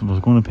him. I was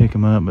going to pick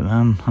him up, but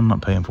I'm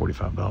not paying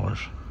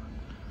 $45.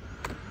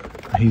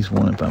 He's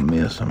one if I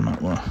miss. I'm not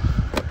going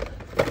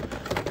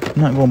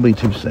to be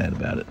too sad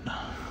about it.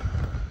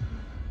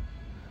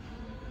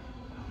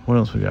 What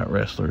else we got?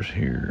 Wrestlers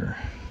here.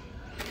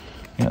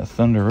 We got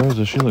Thunder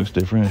Rosa. She looks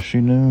different. Is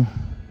she new?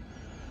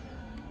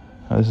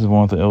 This is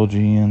one with the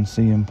LGN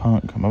CM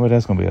Punk. I bet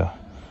that's going to be a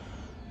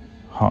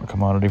hot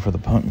commodity for the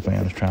Punk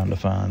fans trying to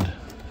find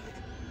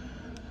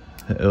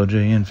the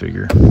LJN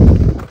figure.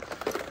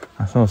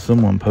 I saw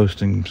someone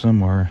posting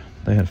somewhere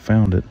they had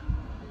found it.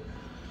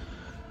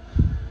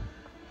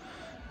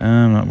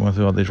 I'm not going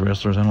through all these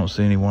wrestlers. I don't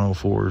see any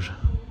 104s.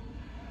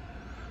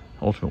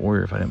 Ultimate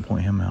Warrior if I didn't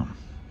point him out.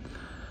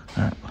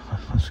 Alright,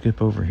 let's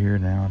skip over here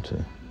now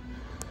to...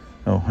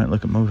 Oh, I didn't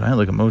look at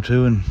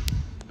Motu and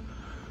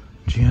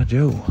G.I.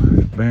 Joe.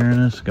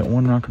 Baroness, got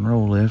one rock and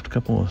roll left, a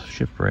couple of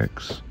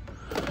shipwrecks.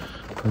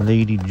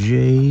 Lady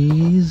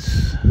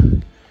J's.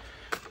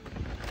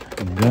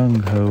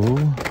 Gung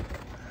Ho.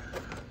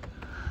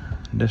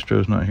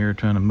 Destro's not here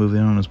trying to move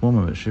in on this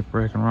woman, but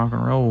shipwreck and rock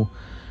and roll,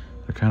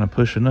 they're kind of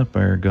pushing up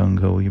there. Gung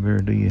Ho, you better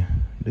do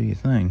your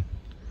thing.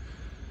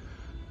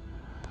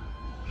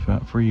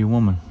 Fight for your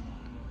woman.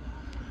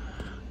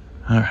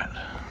 Alright.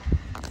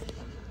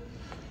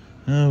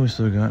 Oh, we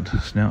still got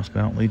snout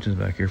spout leeches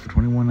back here for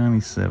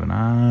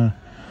 $21.97.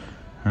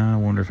 I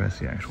wonder if that's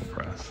the actual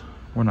price.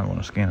 We're not going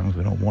to scan them because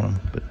we don't want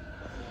them, but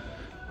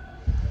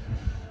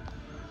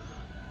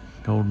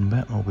golden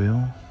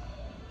Batmobile.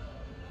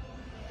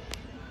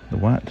 The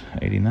white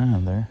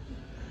 89 there.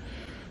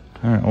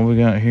 Alright, what we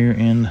got here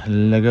in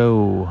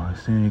Lego?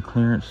 See any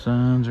clearance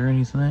signs or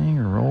anything?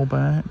 Or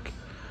rollback?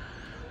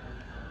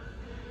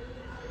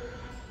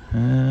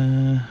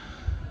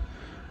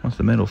 What's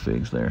the metal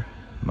figs there?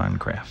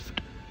 Minecraft.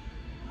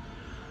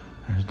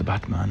 There's the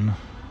Batman.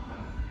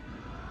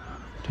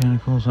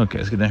 Tentacles. Okay,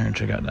 let's get down here and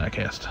check out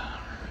diecast.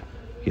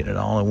 Get it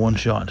all in one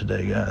shot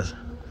today, guys.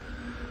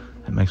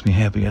 That makes me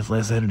happy. That's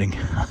less editing.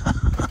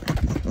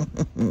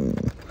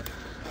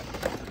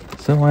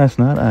 So last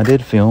night I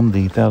did film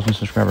the 1,000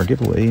 subscriber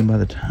giveaway, and by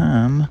the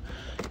time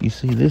you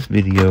see this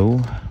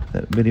video,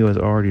 that video has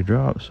already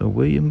dropped. So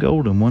William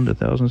Golden won the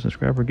 1,000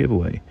 subscriber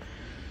giveaway.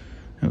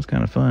 It was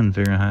kind of fun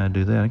figuring out how to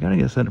do that. I gotta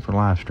get set up for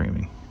live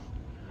streaming.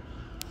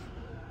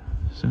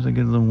 As soon as I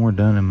get a little more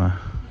done in my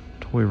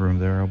toy room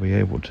there, I'll be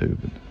able to.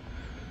 But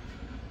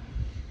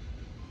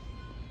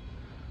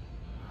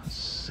let's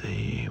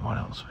see what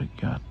else we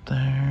got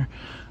there.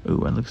 Ooh,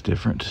 that looks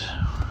different.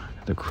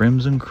 The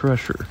Crimson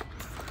Crusher.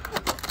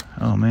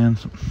 Oh man,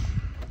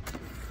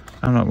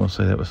 I'm not gonna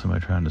say that was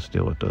somebody trying to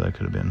steal it though. That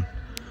could have been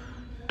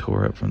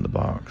tore up from the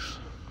box.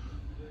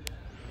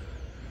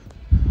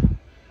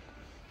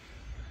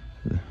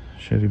 The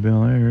Chevy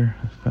Bel Air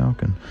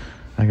Falcon.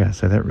 I gotta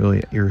say, that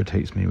really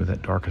irritates me with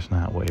that Darkest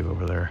Night wave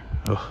over there.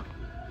 Ugh.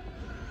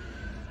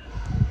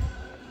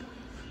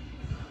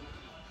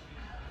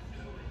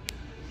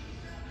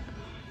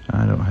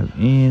 I don't have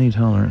any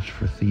tolerance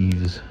for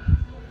thieves.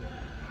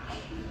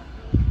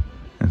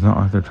 It's not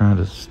like they're trying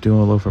to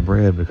steal a loaf of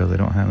bread because they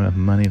don't have enough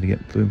money to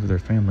get food for their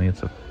family.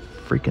 It's a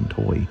freaking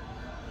toy.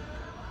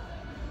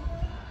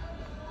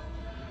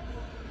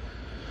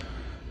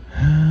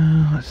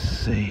 Let's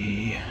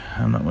see.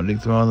 I'm not going to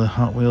dig through all the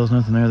Hot Wheels,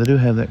 nothing there. They do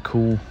have that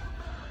cool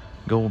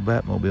gold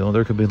Batmobile.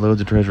 There could be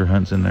loads of treasure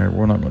hunts in there.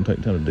 We're not going to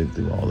take time to dig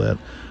through all that.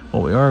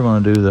 What we are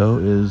going to do, though,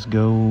 is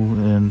go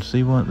and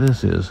see what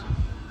this is.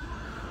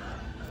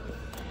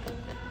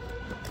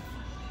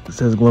 It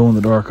says glow in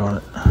the dark on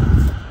it.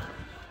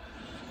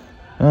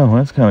 Oh,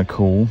 that's kind of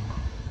cool.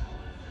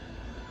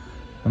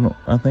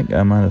 I think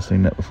I might have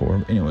seen that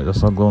before. Anyways, I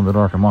saw glow in the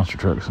dark in monster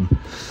trucks and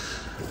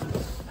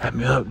had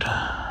me hooked.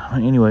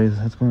 Anyways,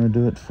 that's going to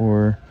do it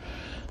for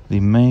the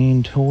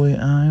main toy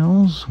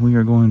aisles. We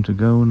are going to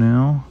go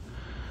now,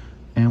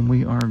 and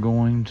we are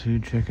going to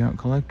check out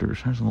collectors.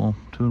 There's a little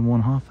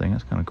 2-in-1 Hoth thing.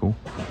 That's kind of cool.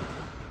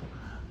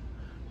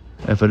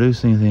 If I do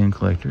see anything in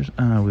collectors,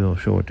 I will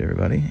show it to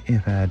everybody.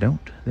 If I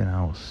don't, then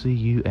I'll see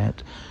you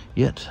at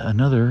yet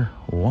another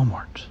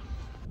Walmart.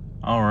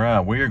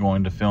 Alright, we are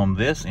going to film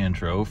this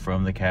intro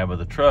from the cab of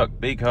the truck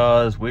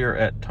because we are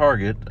at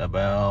Target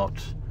about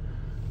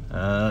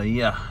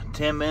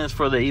 10 minutes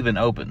before they even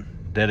open.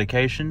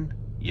 Dedication?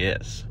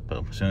 Yes.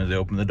 But as soon as they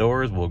open the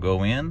doors, we'll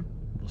go in.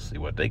 We'll see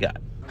what they got.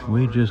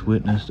 We just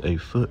witnessed a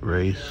foot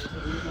race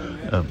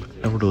of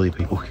elderly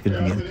people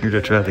getting in here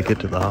to try to get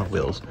to the Hot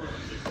Wheels.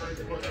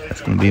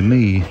 That's going to be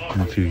me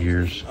in a few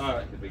years.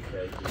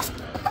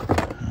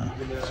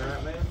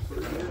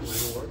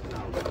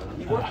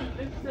 We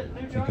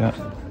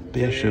got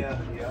Bishop.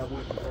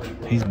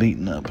 He's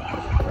beaten up.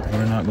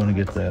 We're not going to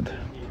get that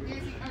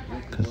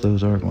because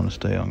those are going to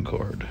stay on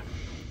card.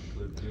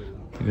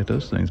 We got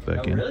those things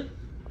back in. Really?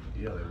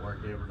 Yeah, they work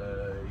every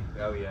day.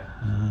 Oh yeah.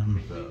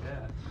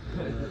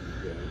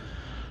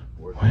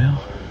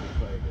 Well,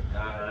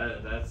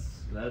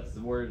 that's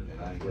the word.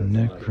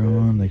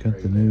 Necron. They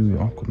got the new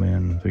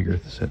Aquaman figure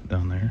set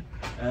down there.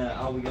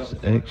 It's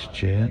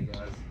X-Jet.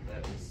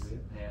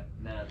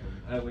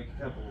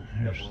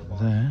 There's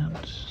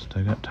that.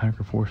 Still got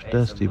Tiger Force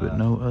Dusty, but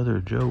no other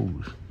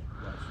Joes.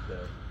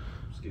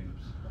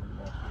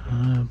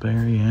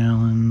 Barry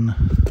Allen,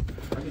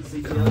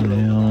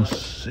 Connell,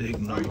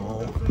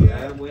 Signal.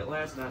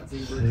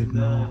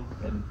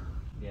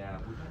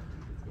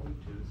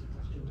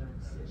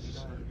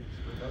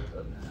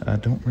 I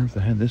don't remember if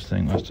they had this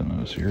thing last time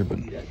I was here, but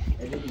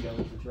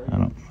I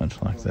don't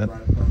much like that.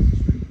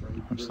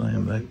 What's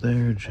laying back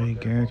there? Jay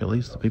Garrick. At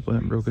least the people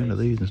haven't broke into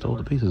these and stole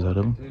the pieces out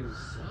of them.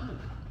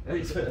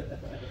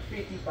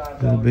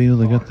 Good deal.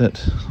 They got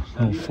that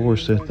little 4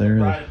 set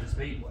there.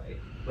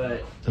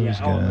 Those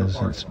guys.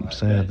 It's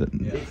sad that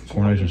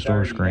Coronation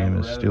Store Scream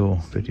is still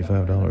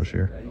 $55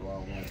 here.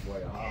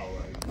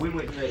 We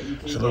went to that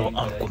UT It's a little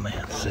game today.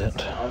 Aquaman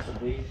set. Awesome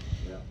piece.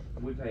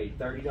 We paid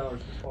 $30 per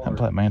part. That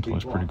black mantle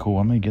is pretty cool.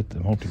 I may get the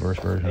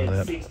multiverse version of And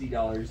that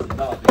 $60 to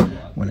top it.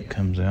 when it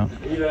comes out.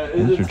 You know,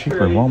 These are it's cheaper at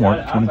crazy.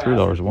 Walmart, I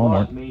 $23 at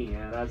Walmart. Me,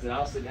 and I said,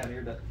 I'll sit down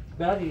here.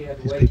 But I didn't have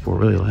to These wait people are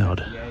really 20 minutes loud.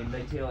 after the game.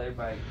 They tell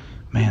everybody.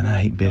 Man,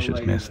 I hate no Bishop's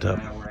later messed than up.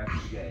 an hour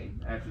after the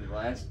game. After the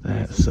last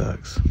That visit,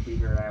 sucks. be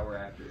here an hour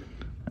after.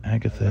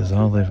 Agatha is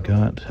all they've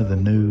got to the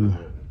new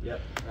Yep.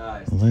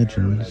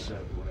 Legends.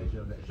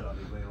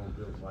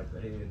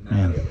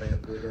 Man,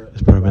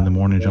 it's probably been the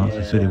morning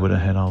Johnson City would have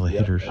had all the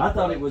hitters. I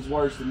thought it was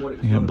worse than what it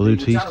was. They got gonna Blue be,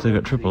 which Teeth, I they got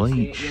remember Triple to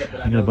the H, extent,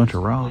 but they got a bunch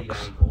of know it's rocks.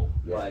 played ankle.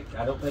 Like,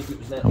 I don't think it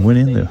was that I went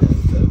in the extent,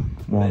 so-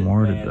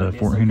 Walmart at Man,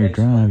 Fort Henry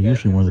Drive,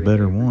 usually one of the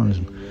better ones.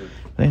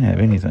 They didn't have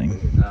anything.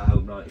 I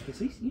hope not. 'Cause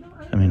he's, you know,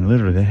 I mean,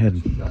 literally, they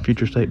had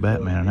Future State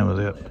Batman, and that was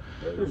it.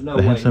 there's no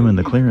They had way some in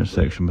the he- clearance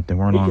section, but they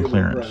weren't he on could've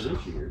won clearance.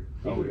 this year.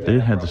 They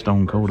did have the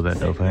Stone Cold of that,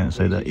 though, if I didn't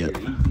say that yet.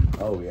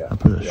 Oh, yeah. I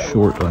put a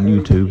short on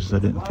YouTube, so I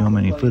didn't film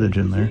any footage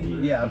in there.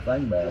 Yeah, I'm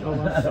thinking about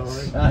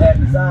it. I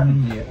hadn't decided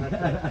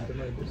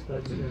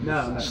yet.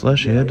 No,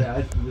 Slush Head. Yeah,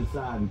 it's the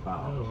deciding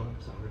pile.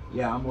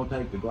 Yeah, I'm gonna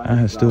take the glass. I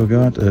have still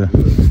got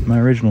my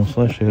original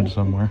Slush Head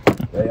somewhere.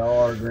 They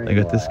are green. They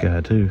got this light.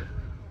 guy, too.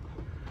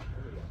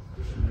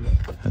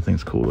 That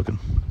thing's cool looking.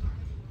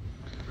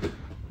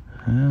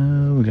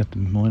 We got the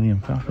Millennium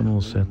Falcon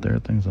little set there.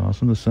 That thing's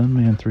awesome. The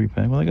Sunman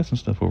 3-pack. Well, they got some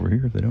stuff over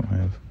here if they don't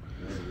have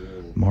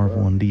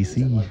Marvel and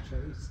DC.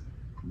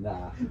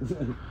 Nah.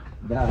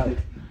 Nah.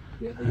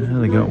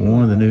 They got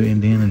one of the new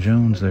Indiana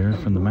Jones there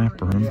from the map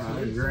room. Yeah,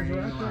 it's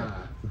green light.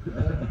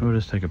 We'll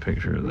just take a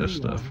picture of this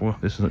stuff. Well,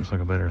 this looks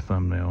like a better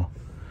thumbnail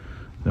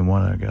than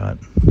what I got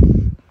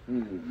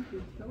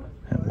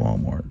at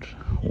Walmart.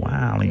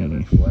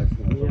 Wowly.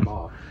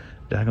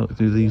 Did I look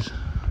through these?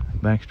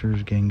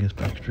 Baxter's, Genghis,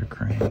 Baxter,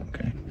 Crane,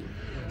 okay.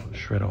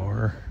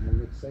 Shredder.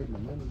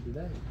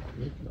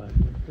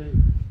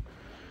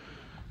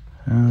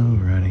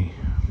 Alrighty.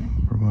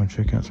 We're going to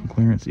check out some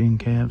clearance end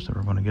caps, and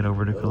we're going to get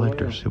over to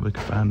collectors, see what we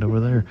can find over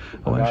there.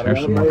 Oh, actually,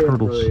 there's some more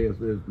turtles.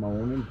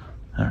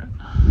 Alright.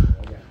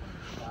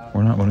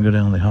 We're not going to go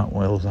down the Hot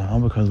Wheels aisle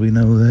because we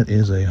know that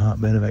is a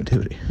hotbed of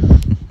activity.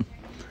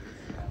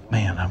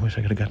 Man, I wish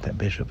I could have got that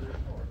Bishop.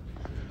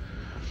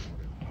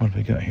 What have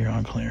we got here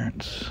on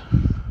clearance?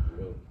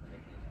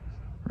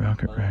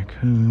 Rocket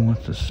Raccoon.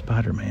 What's the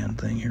Spider-Man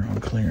thing here on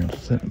clearance?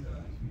 Is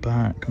that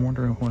bike? I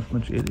wonder how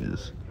much it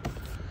is.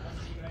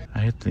 I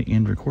hit the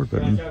end record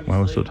button while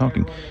I was still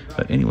talking.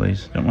 But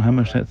anyways, don't know how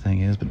much that thing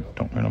is, but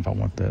don't know if I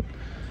want that.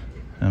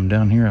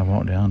 Down here, I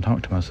walked down and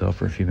talked to myself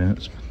for a few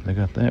minutes. They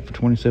got that for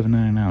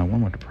 $27.99. I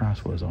wonder what the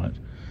price was on it,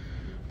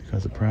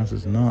 because the price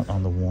is not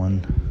on the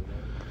one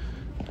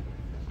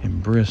in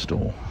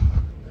Bristol.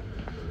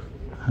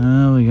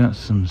 We got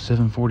some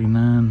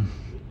 $7.49.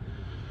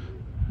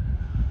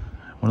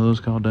 One of those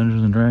called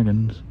Dungeons and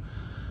Dragons.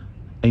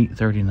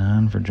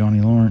 $8.39 for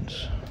Johnny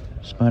Lawrence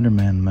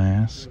Spider-Man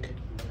mask.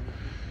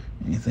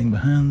 Anything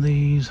behind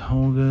these?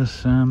 Holga,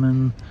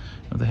 Simon.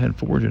 If they had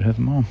 4, I'd have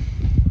them all.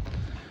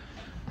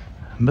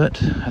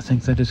 But I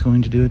think that is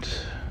going to do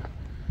it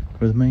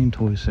for the main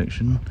toy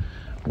section.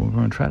 We're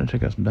going to try to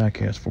check out some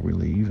die-casts before we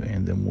leave,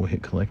 and then we'll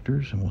hit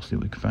collectors and we'll see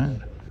what we can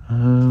find.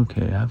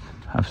 Okay,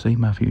 I've seen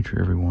my future,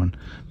 everyone.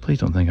 Please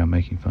don't think I'm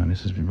making fun.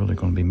 This is really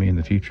going to be me in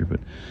the future, but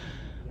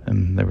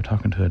they were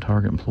talking to a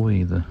Target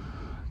employee, the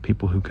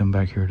people who come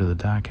back here to the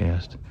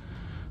die-cast.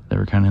 They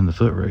were kind of in the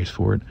foot race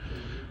for it,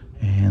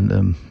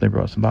 and they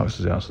brought some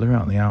boxes out, so they're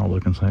out in the aisle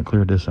looking, so I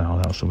cleared this aisle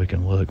out so we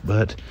can look.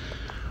 But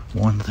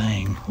one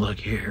thing, look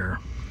here,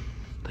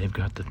 they've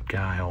got the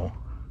Guile,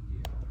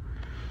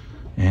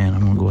 and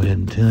I'm gonna go ahead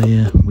and tell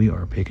you, we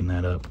are picking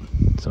that up,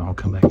 so I'll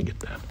come back and get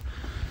that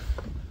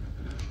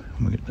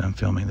when we get done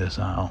filming this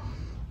aisle.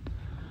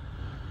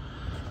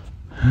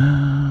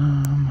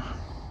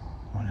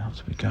 What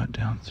else we got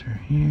down through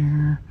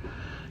here?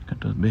 Got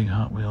those big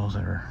Hot Wheels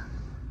that are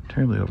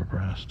terribly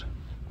overpriced.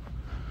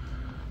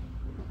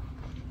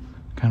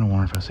 Kind of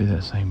wonder if I see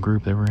that same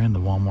group they were in the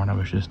Walmart I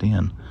was just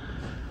in,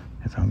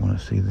 if I'm going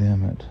to see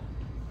them at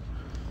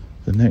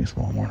the next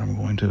Walmart I'm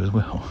going to as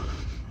well.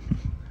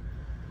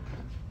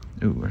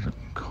 Ooh, there's a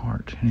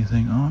cart.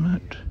 Anything on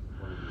it?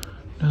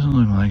 Doesn't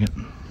look like it.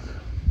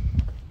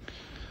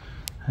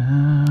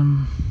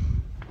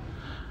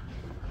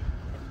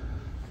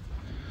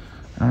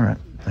 Alright,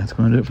 that's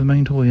going to do it for the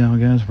main toy aisle,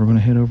 guys. We're going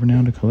to head over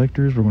now to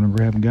collectors. We're going to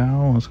grab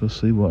Guile. Let's go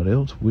see what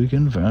else we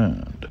can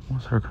find.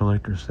 What's our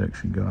collector's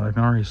section got? I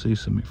can already see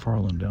some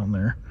McFarlane down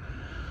there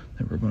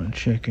that we're going to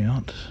check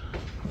out.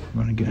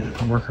 We're going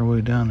to work our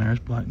way down there.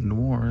 It's Black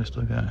Noir. I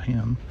still got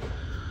him.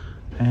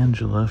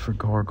 Angela for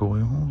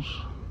Gargoyles.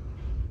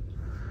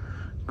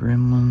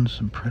 Gremlins,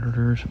 some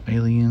Predators, some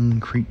Alien,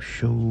 Creep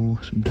Show,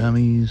 some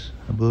Dummies,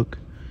 a book.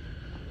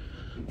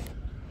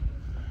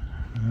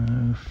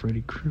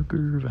 Freddy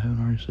Krueger, if I haven't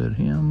already said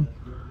him.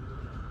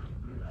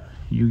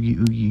 Oogie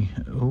Oogie.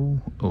 Oh,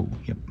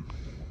 yep.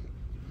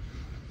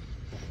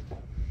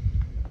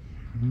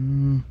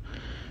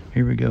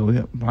 Here we go. We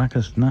got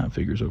Blackest Night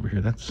figures over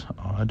here. That's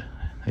odd.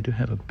 They do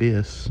have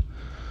Abyss.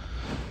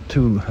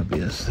 two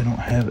Abyss. They don't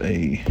have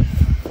a...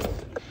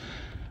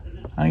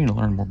 I need to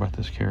learn more about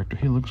this character.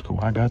 He looks cool.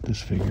 I got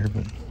this figure,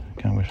 but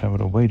I kind of wish I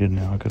would have waited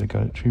now. I could have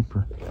got it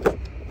cheaper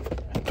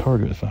at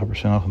Target with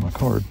 5% off of my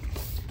card.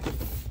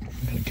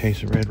 Got a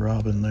case of Red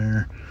Robin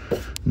there.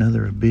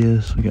 Another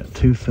Abyss. We got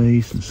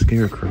Two-Face and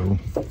Scarecrow.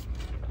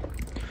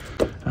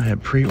 I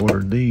had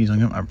pre-ordered these. I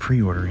got my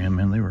pre-order in,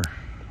 man. They were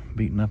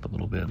beaten up a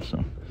little bit,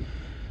 so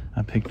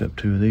I picked up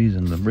two of these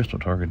in the Bristol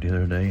Target the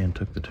other day and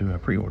took the two I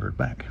pre-ordered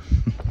back.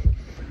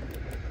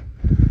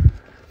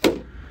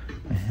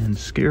 And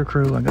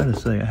Scarecrow, I gotta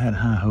say, I had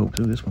high hopes.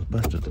 Oh, this one's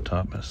busted at the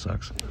top. That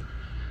sucks.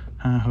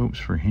 High hopes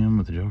for him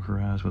with the Joker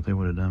eyes, what they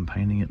would have done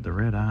painting it. The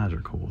red eyes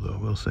are cool, though. I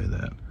will say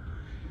that.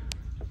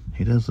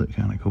 He does look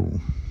kind of cool.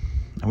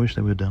 I wish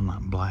they would have done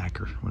like black,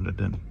 or what they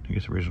did. I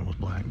guess the original was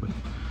black, but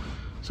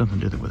something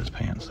did it with his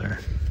pants there.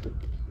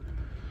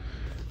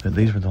 But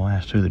these were the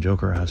last two of the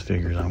Jokerized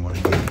figures I'm going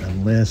to get,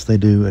 unless they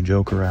do a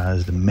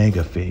Jokerized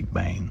Mega Fig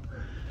Bane.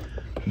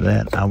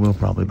 That I will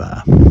probably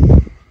buy.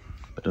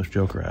 But those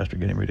Jokerized are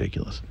getting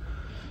ridiculous.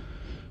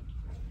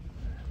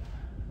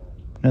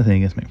 Nothing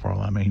against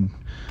McFarlane. I mean,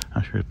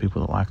 I'm sure there's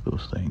people that like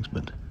those things,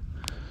 but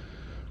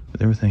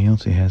with everything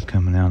else he has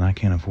coming out, I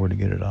can't afford to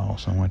get it all,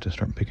 so I'm going to have to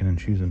start picking and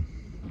choosing.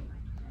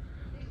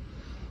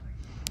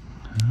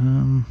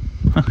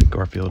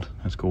 Garfield,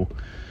 that's cool.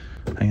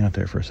 Hang out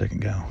there for a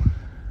second, gal.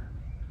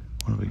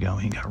 What do we got?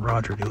 We ain't got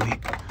Roger, do we?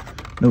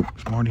 Nope,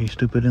 Smarty,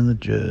 Stupid, and the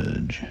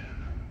Judge.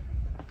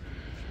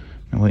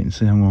 Now wait and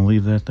see, I'm going to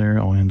leave that there.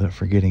 I'll end up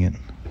forgetting it.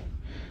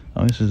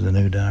 Oh, this is the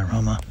new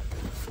diorama.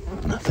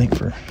 I think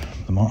for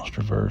the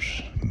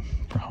Monsterverse,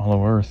 for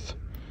Hollow Earth.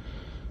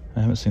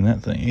 I haven't seen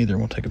that thing either.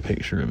 We'll take a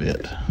picture of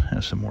it.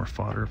 Have some more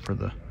fodder for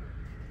the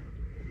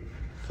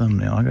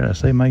thumbnail. I gotta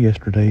say, my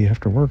yesterday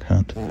after work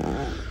hunt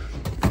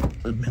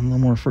has been a little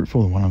more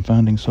fruitful than what I'm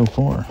finding so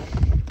far.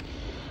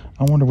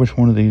 I wonder which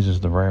one of these is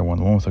the rare one.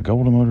 The one with the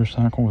golden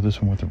motorcycle or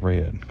this one with the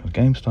red? Because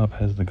GameStop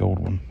has the gold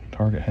one.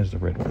 Target has the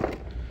red one.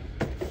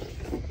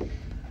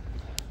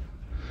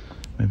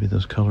 Maybe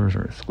those colors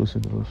are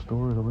exclusive to those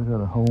stores. We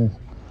got a whole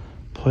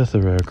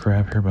plethora of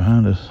crap here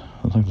behind us.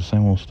 Looks like the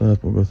same old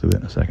stuff. We'll go through it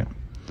in a second.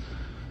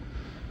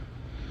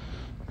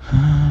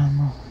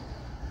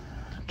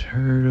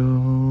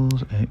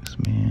 Turtles,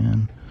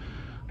 X-Men.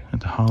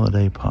 Got the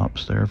holiday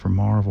pops there for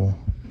Marvel.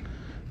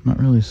 Not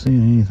really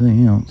seeing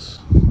anything else.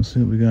 Let's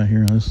see what we got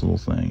here on this little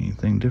thing.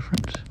 Anything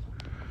different?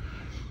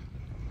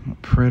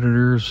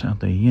 Predators out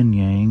the Yin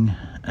Yang.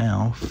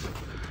 Alf.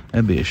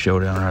 That'd be a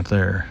showdown right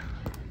there.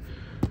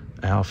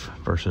 Alf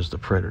versus the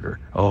Predator.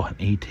 Oh, and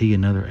E.T.,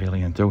 another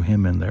alien. Throw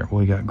him in there.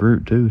 Well, we got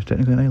Groot, too. He's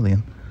technically an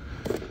alien.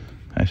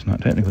 Actually,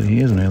 not technically. He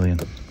is an alien.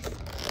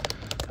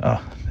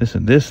 Oh,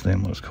 this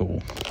thing looks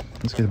cool.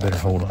 Let's get a better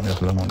hold on this,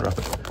 but I'm going to drop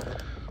it.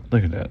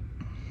 Look at that.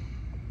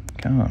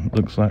 Kind of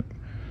looks like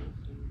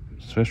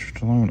Sylvester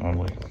Stallone,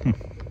 oddly.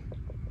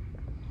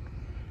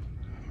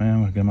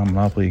 Man, I've got my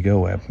Monopoly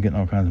Go app. I'm getting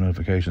all kinds of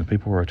notifications.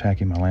 People are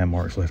attacking my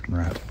landmarks left and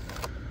right.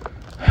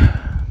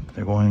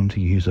 They're going to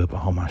use up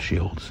all my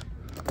shields.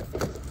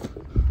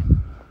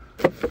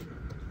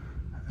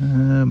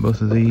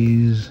 Both of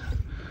these,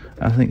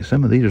 I think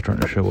some of these are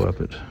starting to show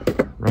up at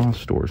Ross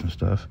stores and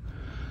stuff.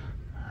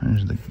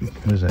 There's the,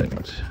 what is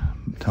that?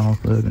 Tall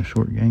Thug and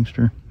Short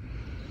Gangster.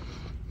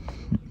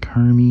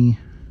 Kermie.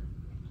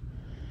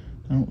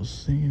 I don't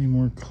see any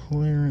more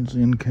clearance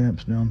end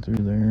caps down through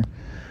there.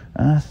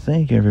 I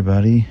think,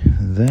 everybody,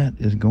 that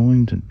is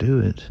going to do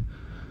it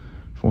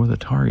for the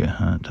Target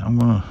hunt. I'm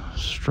going to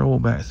stroll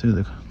back through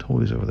the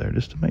toys over there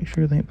just to make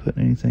sure they ain't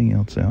putting anything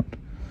else out.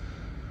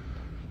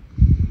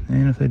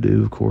 And if they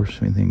do, of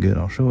course, anything good,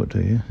 I'll show it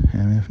to you.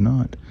 And if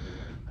not,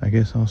 I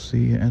guess I'll see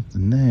you at the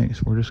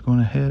next. We're just going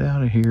to head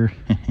out of here.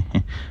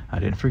 I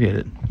didn't forget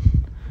it.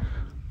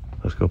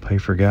 Let's go pay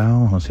for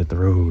Guile. Let's hit the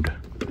road.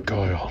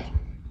 Guile.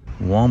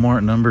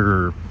 Walmart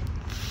number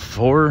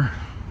 4.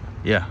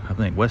 Yeah, I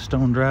think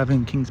Weststone Drive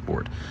in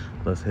Kingsport.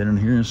 Let's head in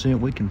here and see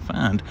what we can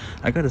find.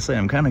 I gotta say,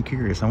 I'm kind of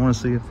curious. I want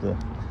to see if the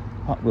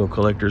Hot Wheel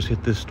collectors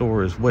hit this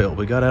store as well.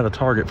 We got out of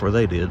Target before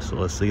they did, so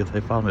let's see if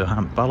they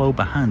follow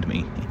behind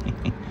me.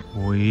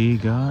 We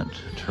got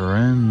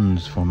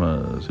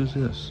Transformers. Who's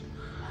this?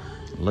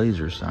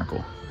 Laser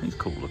Cycle. He's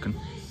cool looking.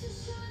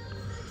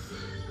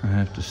 I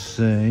have to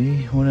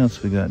say, what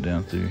else we got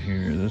down through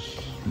here? This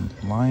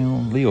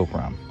Leo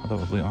Prime. I thought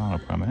it was Leona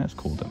Prime. That's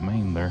cool, that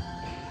mane there.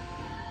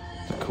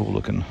 It's a cool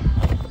looking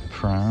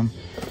Prime.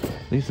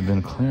 These have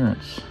been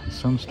clearance in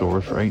some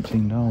stores for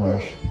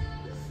 $18.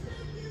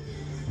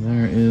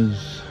 There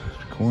is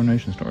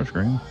Coronation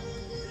Starscream.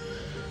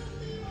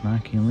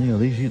 Nike and Leo.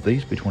 These used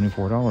to be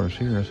 $24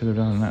 here. I see they're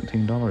down to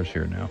 $19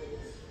 here now.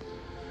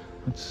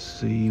 Let's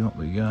see what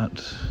we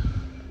got.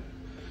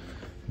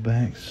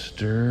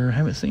 Baxter.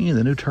 Haven't seen any of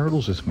the new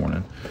Turtles this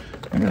morning.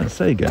 I gotta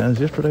say, guys,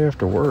 yesterday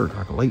after work,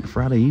 like a late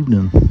Friday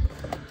evening,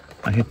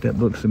 I hit that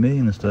Books A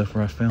Million and stuff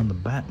where I found the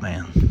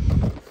Batman.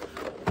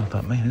 I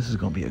thought, man, this is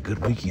gonna be a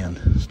good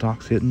weekend.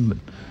 Stock's hitting, but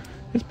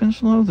it's been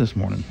slow this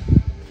morning.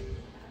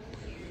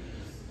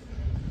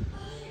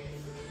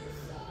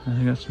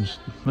 I got some,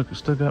 look,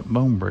 still got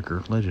Bone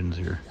Breaker Legends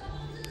here.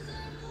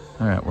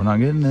 Alright, we're not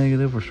getting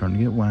negative, we're starting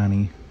to get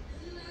whiny.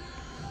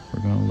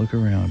 We're gonna look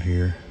around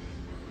here.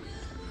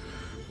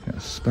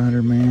 Got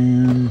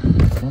Spider-Man.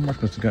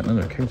 Walmart must have got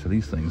another case of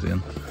these things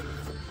in.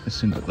 It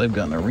seems like they've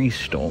gotten a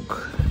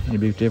restock.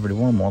 Maybe if every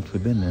Walmart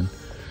we've been in.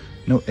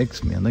 No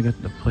X-Men. They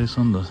got the place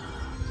on the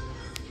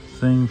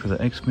thing for the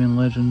X-Men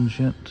Legends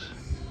yet.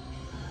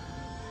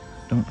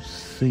 Don't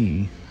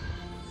see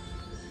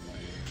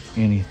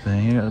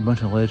anything. I got a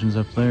bunch of Legends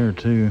up there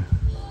too.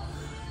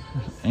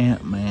 There's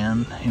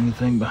Ant-Man.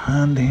 Anything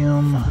behind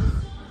him?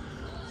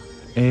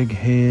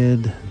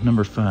 Egghead.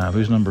 Number 5.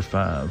 Who's number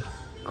 5?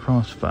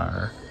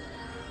 Crossfire.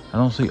 I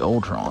don't see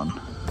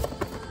Ultron.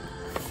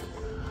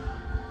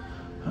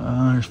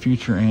 There's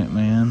Future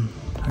Ant-Man.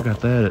 I got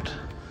that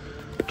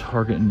at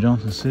Target in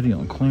Johnson City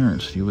on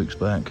clearance a few weeks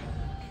back.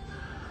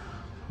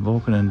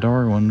 Vulcan and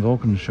Darwin.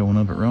 Vulcan's showing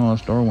up at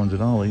Ross. Darwin's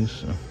at Ollie's.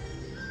 So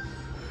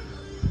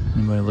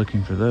anybody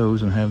looking for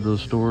those and have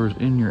those stores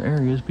in your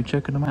areas, be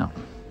checking them out.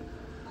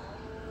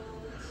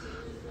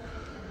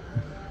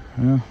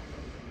 Well,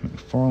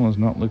 McFarlane's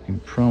not looking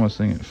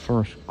promising at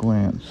first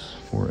glance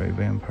for a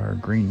vampire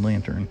Green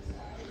Lantern.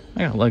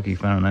 I got lucky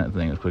finding that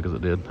thing as quick as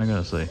it did, I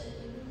gotta say.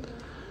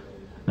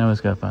 Now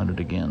it's gotta find it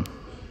again.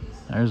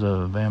 There's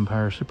a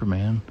vampire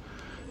Superman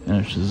and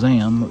a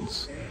Shazam.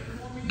 Let's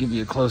give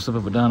you a close-up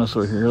of a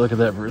dinosaur here. Look at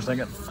that for a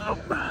second. Oh.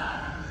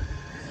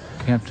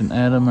 Captain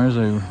Atom. There's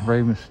a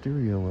Rey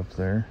Mysterio up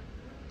there.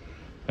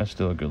 That's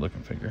still a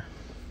good-looking figure.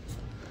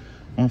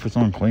 I wonder if it's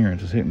on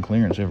clearance. It's hitting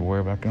clearance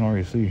everywhere, but I can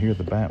already see here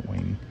the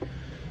Batwing.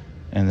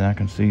 And then I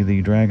can see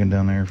the dragon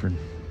down there for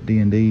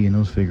D&D, and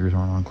those figures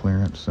aren't on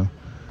clearance, so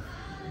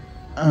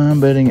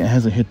I'm betting it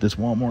hasn't hit this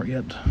Walmart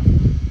yet.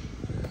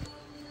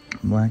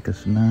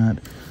 Blackest Night.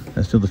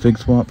 That's still the fig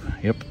swap?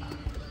 Yep.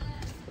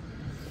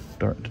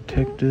 Dark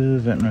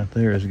Detective. That right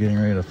there is getting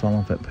ready to fall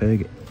off that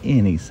peg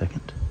any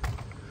second.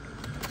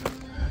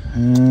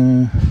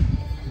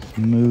 Let's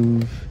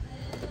move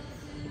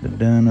the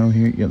dino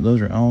here. Yep,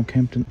 those are all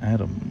Captain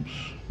Atoms.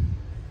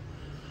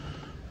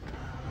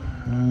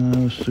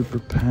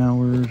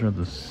 Superpowers are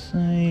the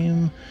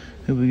same.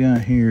 Who we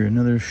got here?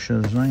 Another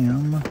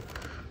Shazam.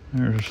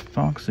 There's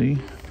Foxy.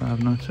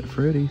 Five Nights at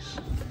Freddy's.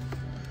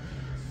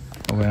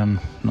 Oh, well, I'm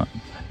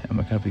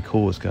gotta be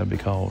cool. It's gotta be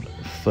called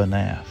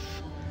FNAF.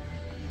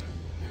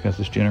 Because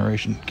this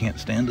generation can't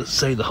stand to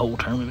say the whole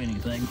term of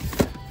anything.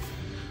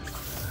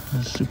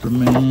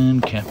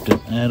 Superman, Captain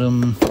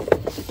Atom.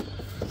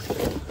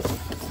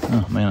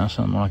 Oh man, I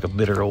sound like a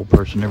bitter old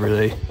person every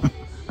day.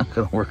 I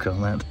gotta work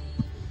on that.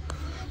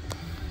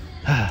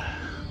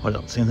 What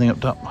else? Anything up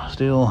top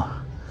still?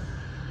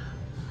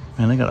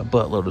 Man, they got a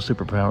buttload of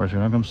superpowers here.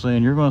 Like I'm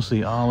saying, you're gonna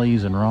see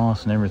Ollie's and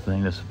Ross and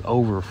everything that's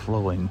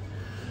overflowing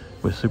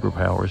with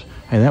superpowers.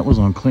 Hey, that was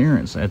on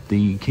clearance at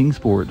the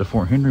Kingsport, the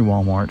Fort Henry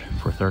Walmart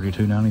for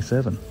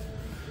 $32.97,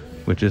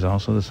 which is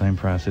also the same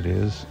price it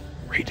is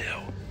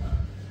retail.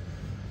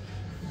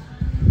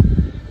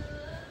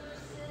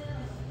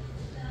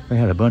 They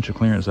had a bunch of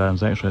clearance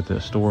items actually at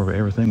the store where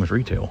everything was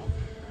retail.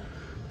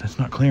 That's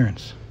not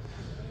clearance.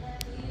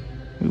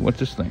 Ooh, what's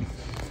this thing?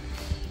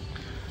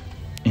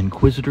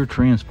 Inquisitor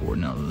Transport.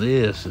 Now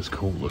this is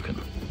cool looking.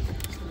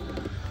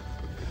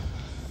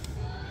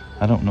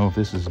 I don't know if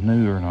this is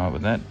new or not,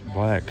 but that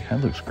black,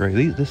 that looks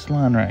great. This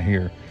line right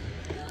here,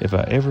 if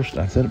I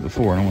said it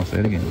before, and I'm gonna say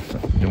it again, so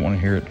didn't want to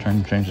hear it,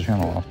 change the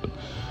channel off, but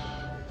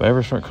if I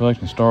ever start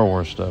collecting Star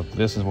Wars stuff,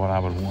 this is what I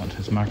would want.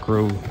 It's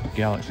Micro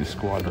Galaxy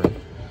Squadron.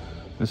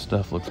 This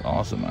stuff looks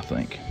awesome, I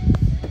think.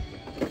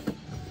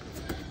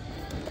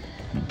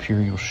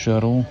 Imperial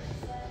Shuttle.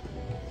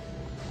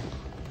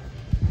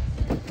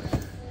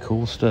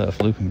 Cool stuff.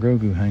 Luke and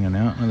Grogu hanging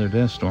out. Another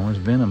Death Stormers.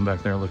 Venom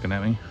back there looking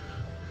at me.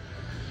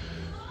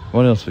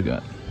 What else we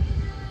got?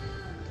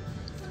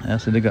 I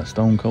said they got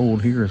Stone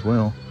Cold here as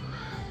well.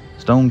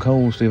 Stone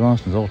Cold Steve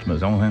Austin's Ultimate is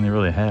the only thing they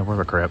really have worth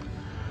a crap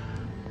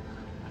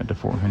at the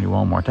Fort Henry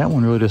Walmart. That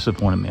one really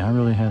disappointed me. I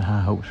really had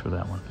high hopes for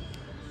that one.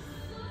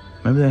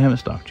 Maybe they haven't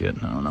stocked yet.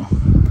 I don't know.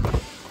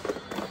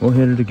 We'll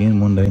hit it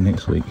again one day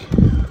next week.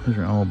 These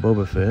are all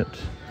Boba Fett.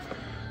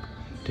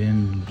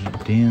 Din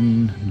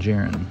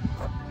Djarin.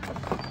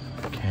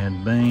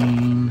 Cad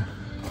Bane.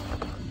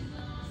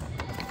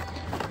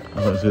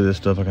 I'll look through this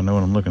stuff like I know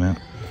what I'm looking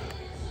at.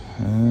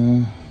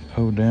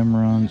 Poe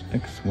Dameron's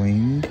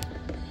X-Wing.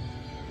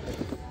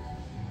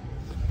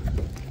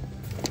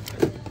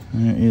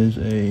 There is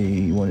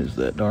a, what is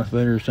that? Darth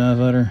Vader's TIE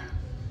Fighter?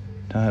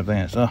 TIE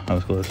Advance. Oh, I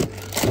was close.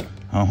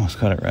 I almost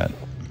got it right.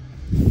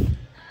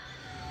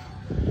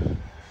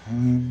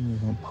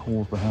 There's no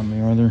poles behind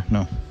me, are there?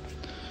 No.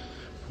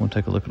 We'll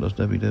take a look at those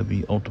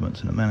WWE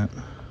Ultimates in a minute.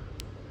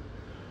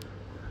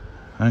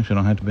 I actually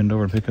don't have to bend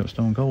over to pick up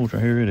Stone Cold.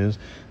 Right here it is.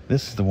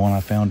 This is the one I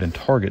found in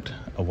Target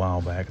a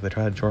while back. They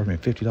tried to charge me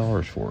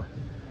 $50 for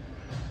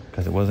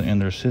because it wasn't in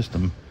their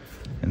system,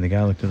 and the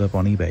guy looked it up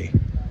on eBay.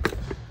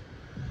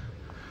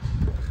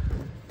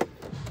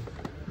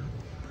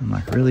 I'm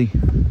like, really?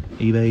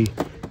 eBay?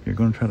 You're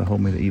going to try to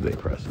hold me to eBay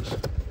prices?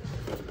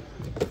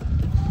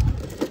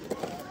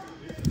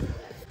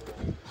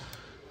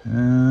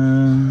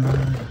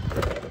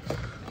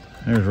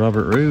 There's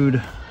Robert Roode.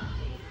 I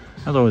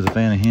was always a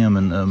fan of him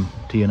in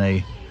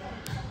TNA.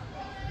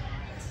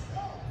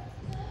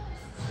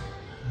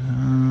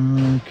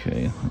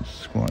 Okay, let's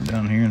squat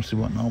down here and see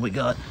what all we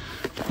got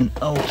in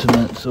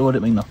Ultimate. So I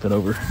didn't mean to knock that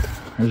over.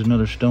 There's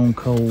another Stone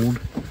Cold.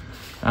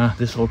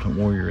 This Ultimate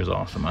Warrior is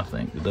awesome, I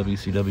think. The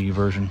WCW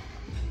version.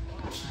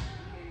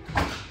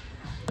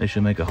 They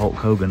should make a Hulk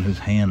Hogan whose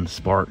hand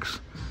sparks.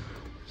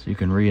 So you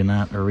can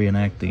reenact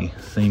the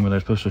scene where they're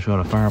supposed to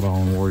shot a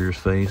fireball in Warrior's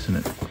face, and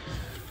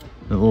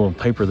the little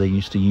paper they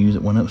used to use,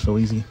 it went up so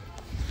easy.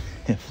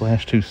 It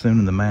flashed too soon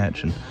in the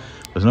match and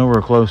was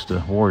nowhere close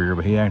to Warrior,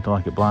 but he acted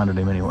like it blinded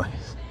him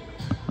anyways.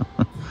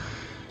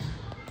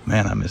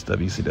 Man, I miss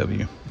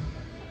WCW.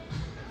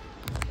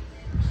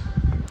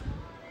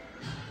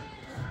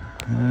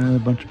 A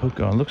bunch of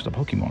Pokemon. Looks like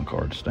Pokemon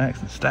cards. Stacks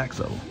and stacks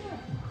of them.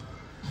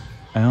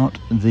 Out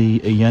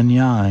the yin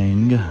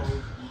yang.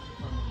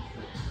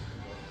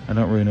 I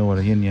don't really know what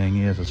a yin yang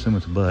is. I assume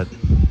it's a butt.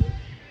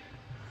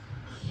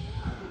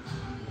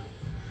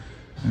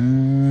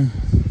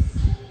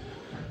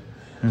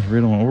 There's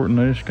Riddle and Orton.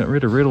 They just got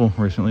rid of Riddle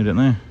recently, didn't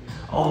they?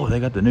 Oh, they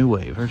got the new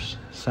wave. There's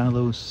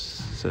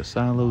Silos.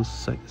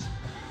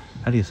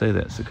 How do you say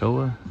that?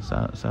 Sikoa?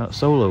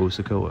 Solo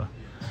Sikoa.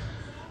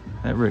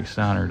 That Rick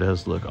Steiner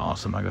does look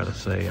awesome, I gotta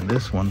say. And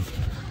this one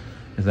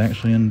is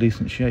actually in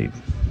decent shape.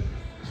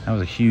 I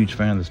was a huge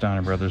fan of the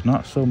Steiner brothers.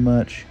 Not so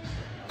much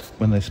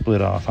when they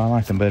split off. I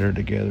liked them better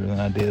together than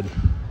I did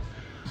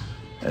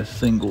as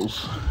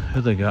singles.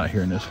 Who they got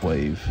here in this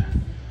wave?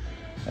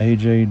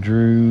 AJ,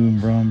 Drew,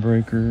 Braun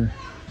Breaker.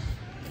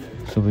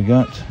 So we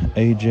got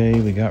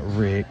AJ, we got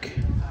Rick,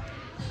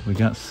 we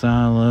got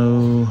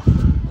Silo,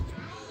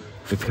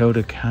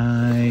 Dakota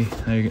Kai,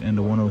 they get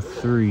into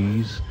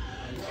 103s.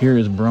 Here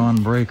is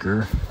Braun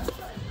Breaker.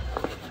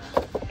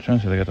 I'm trying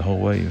to say they got the whole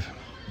wave.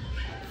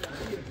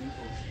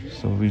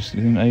 So we've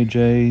seen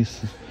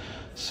AJ,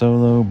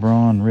 Solo,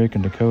 Braun, Rick,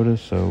 and Dakota.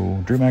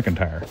 So Drew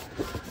McIntyre.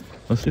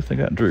 Let's see if they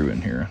got Drew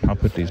in here. I'll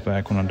put these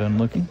back when I'm done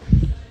looking.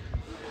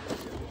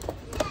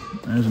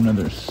 There's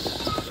another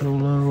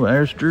Solo.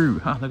 There's Drew.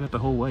 They got the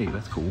whole wave.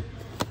 That's cool.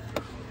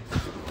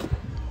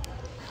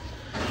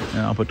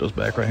 And I'll put those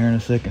back right here in a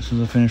second as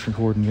soon as I finish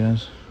recording,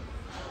 guys.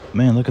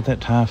 Man, look at that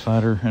TIE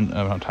Fighter. And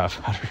not TIE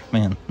Fighter.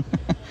 Man.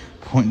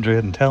 Point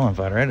Dread and Talon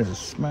Fighter. That is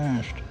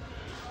smashed.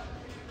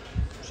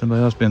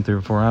 Somebody else been through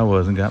before I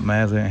was and got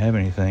mad they didn't have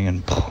anything.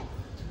 And poof.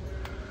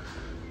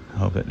 I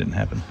hope that didn't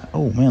happen.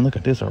 Oh, man, look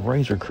at this. A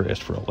Razor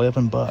Crest for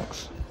 11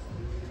 bucks.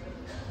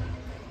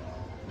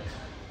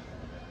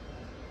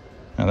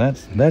 Now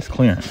that's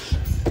clearance.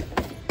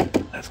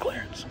 That's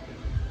clearance.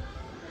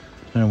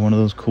 And one of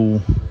those cool,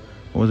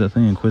 what was that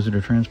thing?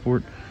 Inquisitor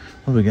Transport.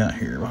 What do we got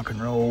here? Rock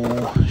and Roll,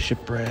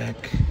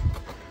 Shipwreck,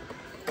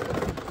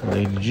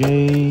 Lady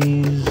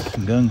J's,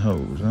 Gung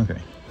Ho's.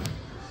 Okay.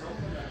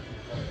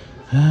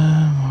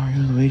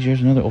 Mario Luigi.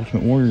 There's another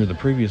Ultimate Warrior, the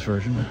previous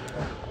version.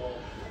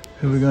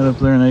 Who we got up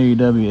there in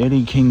AEW?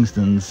 Eddie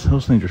Kingston's.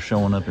 Those things are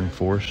showing up in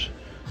force.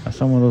 I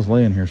saw one of those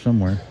laying here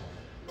somewhere.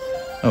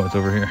 Oh, it's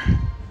over here.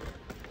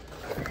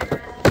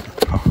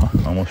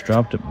 Almost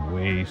dropped it, but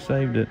we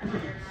saved it.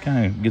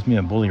 Kind of gives me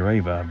a Bully Ray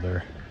vibe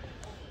there.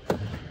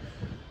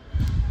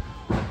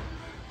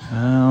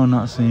 I'm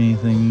not seeing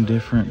anything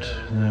different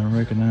that I'm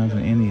recognizing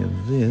any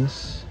of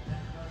this.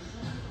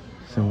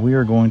 So we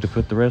are going to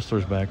put the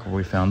wrestlers back where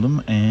we found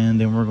them,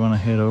 and then we're going to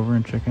head over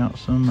and check out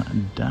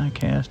some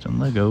die-cast and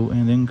Lego,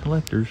 and then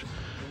collectors.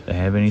 If they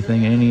have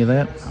anything in any of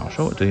that, I'll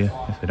show it to you.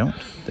 If they don't,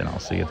 then I'll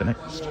see you at the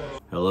next.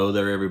 Hello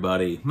there,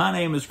 everybody. My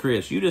name is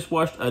Chris. You just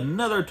watched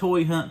another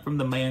toy hunt from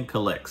the Man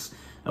Collects.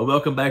 Now,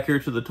 welcome back here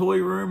to the toy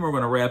room. We're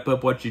going to wrap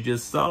up what you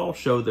just saw,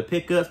 show the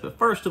pickups, but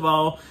first of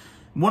all,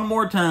 one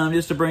more time,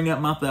 just to bring up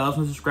my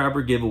 1,000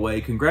 subscriber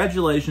giveaway.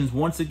 Congratulations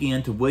once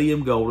again to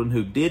William Golden,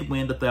 who did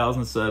win the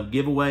 1,000 sub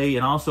giveaway.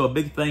 And also a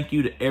big thank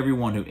you to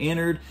everyone who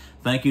entered.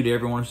 Thank you to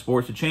everyone who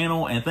supports the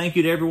channel. And thank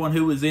you to everyone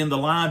who was in the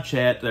live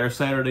chat there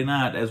Saturday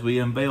night as we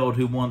unveiled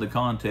who won the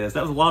contest.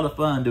 That was a lot of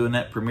fun doing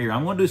that premiere.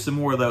 I'm going to do some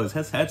more of those.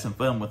 Had some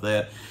fun with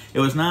that. It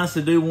was nice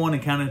to do one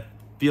and kind of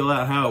feel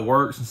out how it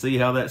works and see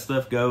how that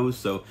stuff goes.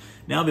 So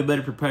now I'll be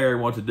better prepared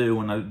what to do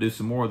when I do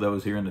some more of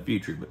those here in the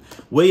future. But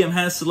William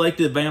has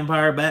selected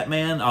Vampire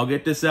Batman. I'll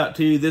get this out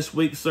to you this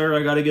week, sir.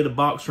 I got to get a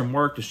box from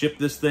work to ship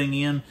this thing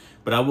in,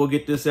 but I will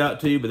get this out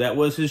to you. But that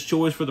was his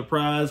choice for the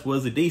prize,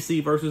 was the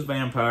DC versus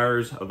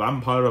Vampires of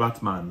Vampire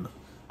Batman.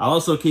 I'll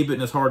also keep it in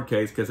this hard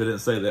case because I didn't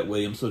say that,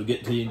 William, so to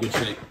get to you in good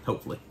shape,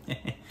 hopefully.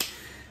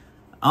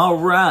 All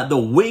right, the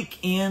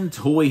weekend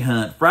toy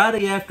hunt.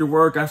 Friday after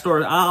work, I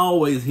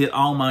always hit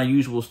all my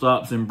usual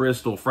stops in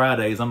Bristol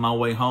Fridays on my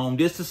way home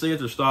just to see if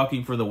they're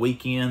stocking for the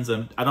weekends.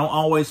 And I don't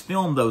always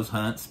film those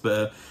hunts,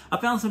 but I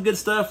found some good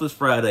stuff this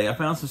Friday. I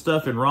found some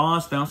stuff in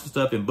Ross, found some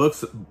stuff in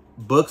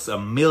Books A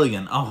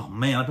Million. Oh,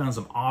 man, I found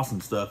some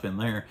awesome stuff in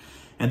there.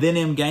 And then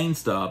in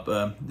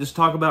GameStop. Just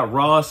talk about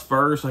Ross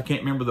first. I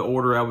can't remember the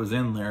order I was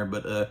in there,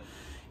 but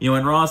You know,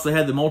 in Ross, they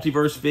had the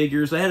multiverse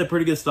figures. They had a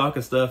pretty good stock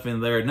of stuff in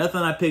there. Nothing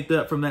I picked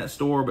up from that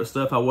store, but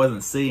stuff I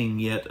wasn't seeing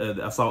yet.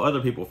 I saw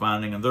other people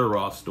finding in their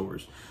Ross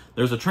stores.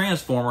 There's a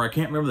Transformer. I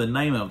can't remember the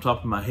name of it on top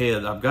of my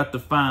head. I've got to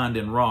find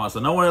in Ross.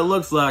 I know what it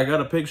looks like. I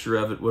got a picture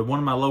of it. With one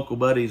of my local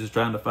buddies is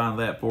trying to find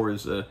that for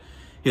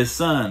his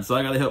son. So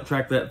I got to help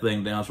track that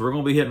thing down. So we're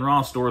going to be hitting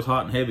Ross stores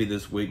hot and heavy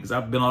this week because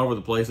I've been all over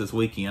the place this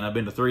weekend. I've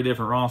been to 3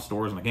 different Ross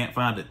stores and I can't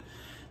find it.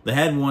 They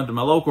had one to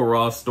my local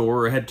Ross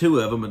store. I had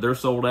 2 of them, but they're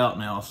sold out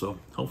now. So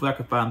hopefully I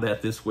can find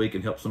that this week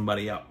and help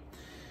somebody out.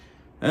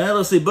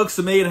 Let's see, Books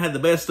of Me had the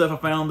best stuff I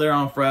found there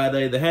on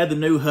Friday. They had the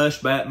new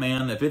Hush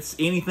Batman. If it's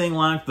anything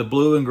like the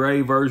blue and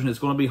gray version, it's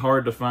going to be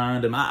hard to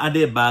find. And I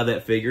did buy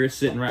that figure. It's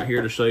sitting right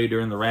here to show you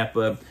during the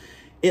wrap-up.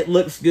 It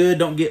looks good,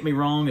 don't get me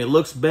wrong. It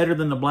looks better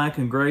than the black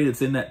and gray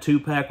that's in that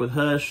 2-pack with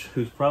Hush,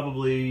 who's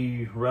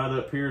probably right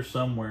up here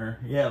somewhere.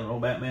 Yeah, I don't know,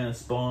 Batman and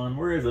Spawn.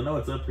 Where is it? I know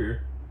it's up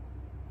here.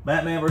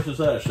 Batman versus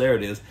Hush. There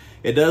it is.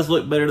 It does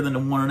look better than the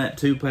one in that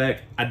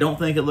 2-pack. I don't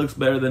think it looks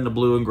better than the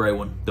blue and gray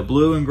one. The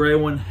blue and gray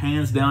one,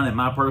 hands down, in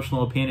my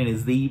personal opinion,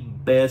 is the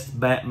best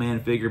Batman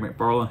figure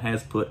McFarlane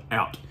has put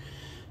out.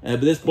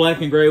 But this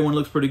black and gray one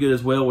looks pretty good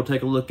as well. We'll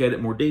take a look at it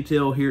in more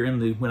detail here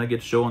when I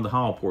get to show on the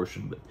haul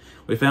portion. But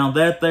we found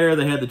that there.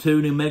 They had the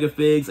 2 new Mega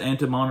Figs,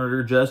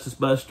 Anti-Monitor, Justice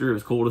Buster. It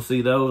was cool to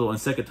see those. Only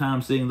second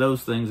time seeing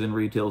those things in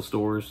retail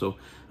stores, so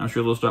I'm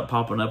sure they'll start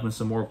popping up in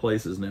some more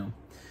places now.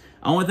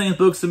 Only thing with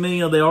Books of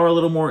Me, they are a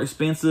little more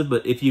expensive,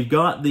 but if you've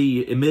got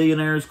the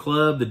Millionaires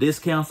Club, the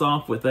discounts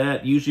off with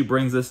that usually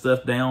brings this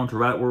stuff down to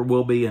right where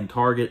we'll be in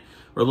Target,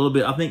 or a little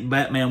bit. I think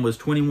Batman was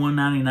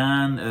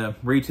 $21.99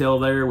 retail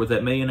there. With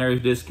that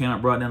Millionaires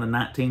discount, brought down to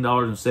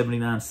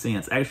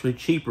 $19.79. Actually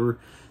cheaper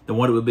than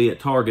what it would be at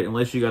Target,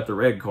 unless you got the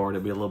red card.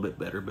 It'd be a little bit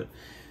better. But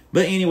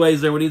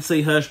anyways, there we did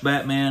see Hush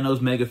Batman,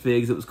 those Mega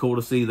Figs. It was cool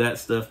to see that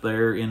stuff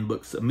there in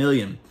Books a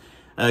Million.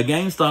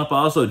 GameStop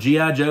also,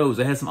 G.I. Joes.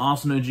 They had some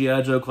awesome new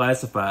G.I. Joe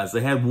classifieds.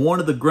 They had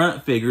one of the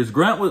Grunt figures.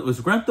 Was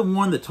Grunt the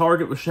one that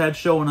Target had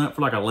showing up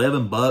for like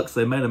 $11?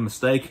 They made a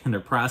mistake in their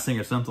pricing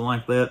or something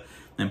like that,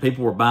 and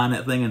people were buying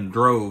that thing in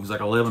droves, like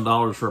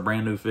 $11 for a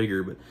brand new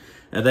figure. But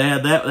they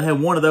had that. They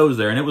had one of those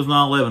there, and it was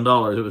not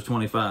 $11. It was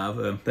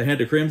 $25. They had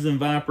the Crimson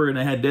Viper, and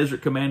they had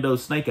Desert Commando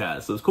Snake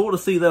Eyes. So it's cool to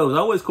see those.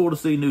 Always cool to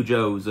see new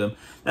Joes.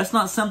 That's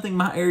not something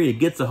my area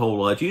gets a whole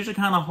lot. It's usually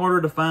kind of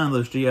harder to find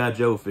those G.I.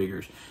 Joe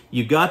figures.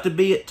 You got to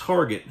be at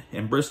Target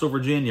in Bristol,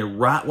 Virginia,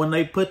 right when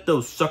they put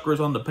those suckers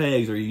on the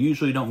pegs, or you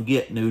usually don't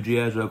get new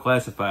G.I. Joe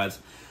classifieds.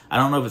 I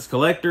don't know if it's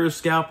collectors,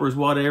 scalpers,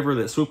 whatever,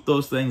 that swoop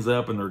those things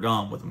up and they're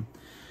gone with them.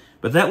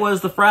 But that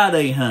was the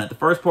Friday hunt, the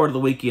first part of the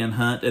weekend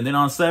hunt. And then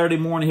on Saturday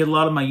morning, hit a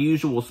lot of my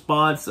usual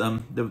spots.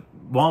 The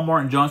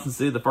Walmart in Johnson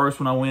City, the first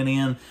one I went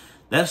in,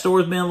 that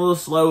store's been a little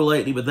slow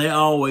lately, but they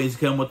always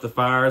come with the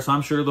fire. So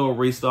I'm sure they'll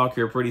restock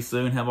here pretty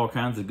soon, have all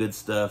kinds of good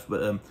stuff.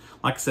 But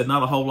like I said,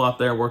 not a whole lot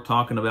there worth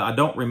talking about. I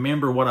don't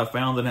remember what I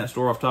found in that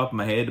store off the top of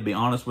my head, to be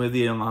honest with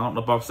you. And I don't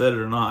know if I've said it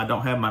or not. I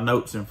don't have my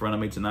notes in front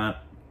of me tonight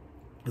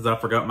because I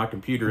forgot my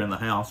computer in the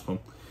house.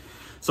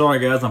 Sorry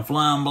guys, I'm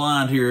flying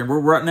blind here.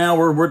 Right now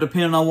we're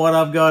depending on what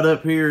I've got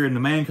up here, and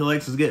the Man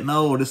Collects is getting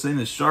old. This ain't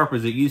as sharp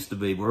as it used to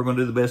be, but we're going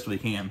to do the best we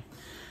can.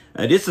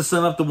 Just to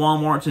sum up the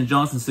Walmarts in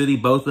Johnson City,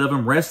 both of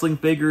them, wrestling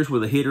figures were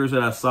the hitters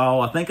that I saw.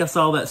 I think I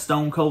saw that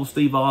Stone Cold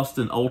Steve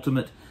Austin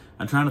Ultimate.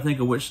 I'm trying to think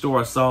of which store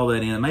I saw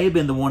that in. It may have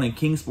been the one in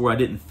Kingsport I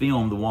didn't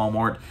film, the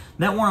Walmart.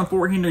 That one on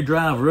Fort Henry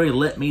Drive really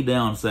let me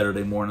down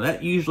Saturday morning.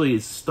 That usually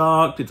is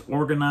stocked, it's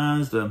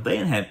organized. They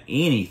didn't have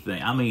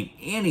anything. I mean,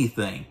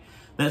 anything.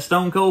 That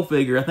Stone Cold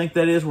figure, I think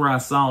that is where I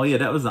saw it.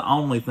 That was the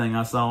only thing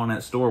I saw in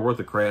that store worth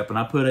of crap. And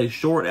I put a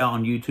short out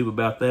on YouTube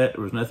about that.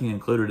 There was nothing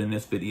included in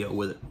this video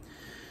with it.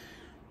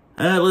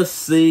 Let's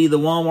see, the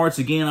Walmarts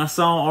again. I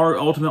saw our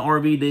Ultimate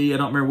RVD. I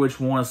don't remember which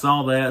one. I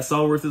saw that. I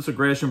saw Ruthless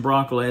Aggression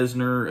Brock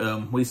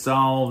Lesnar. We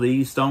saw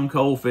the Stone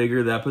Cold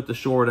figure that I put the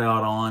short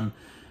out on.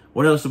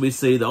 What else did we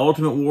see? The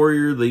Ultimate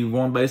Warrior, the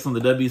one based on the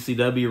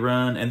WCW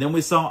run. And then we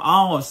saw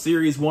all of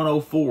Series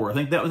 104. I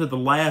think that was at the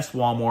last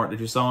Walmart that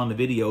you saw in the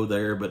video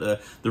there.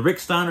 But the Rick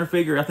Steiner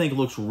figure, I think,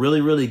 looks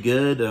really, really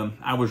good.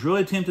 I was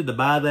really tempted to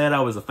buy that. I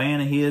was a fan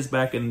of his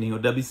back in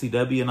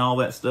WCW and all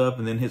that stuff.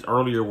 And then his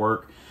earlier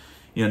work,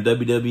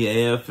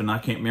 WWF, and I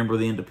can't remember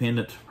the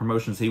independent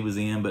promotions he was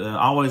in, but I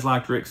always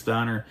liked Rick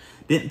Steiner.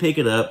 Didn't pick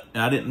it up.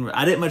 I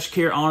didn't much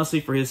care,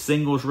 honestly, for his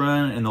singles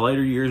run in the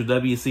later years of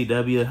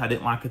WCW. I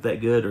didn't like it that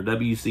good, or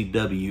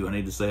WCW. I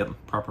need to say it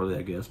properly,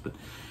 I guess. But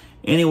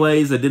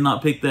anyways, I did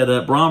not pick that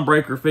up. Braun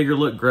Breaker figure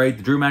looked great.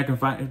 The Drew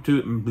McIntyre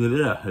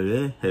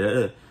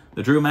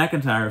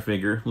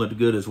figure looked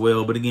good as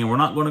well. But again, we're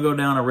not going to go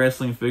down a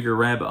wrestling figure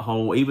rabbit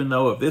hole, even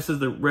though if this is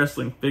the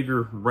wrestling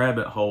figure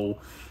rabbit hole,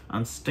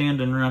 I'm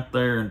standing right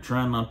there and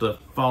trying not to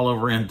fall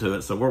over into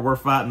it. So we're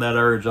fighting that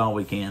urge all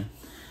we can.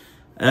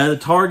 The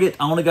Target,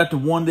 I only got to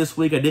one this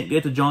week. I didn't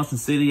get to Johnson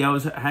City. I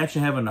was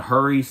actually having to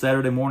hurry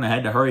Saturday morning. I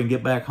had to hurry and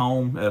get back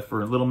home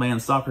for a little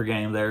man's soccer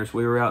game there. So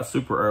we were out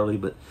super early.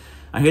 But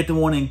I hit the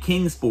one in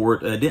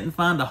Kingsport. Didn't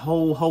find a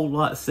whole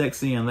lot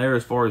sexy in there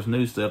as far as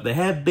new stuff. They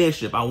had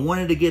Bishop. I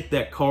wanted to get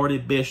that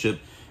carded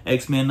Bishop.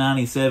 X-Men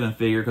 97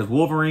 figure, because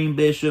Wolverine,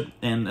 Bishop,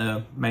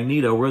 and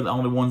Magneto were the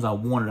only ones I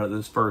wanted out of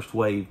this first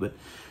wave. But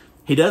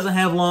he doesn't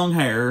have long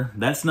hair.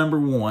 That's number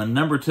one.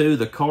 Number two,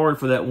 the card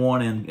for that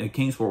one in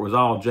Kingsport was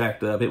all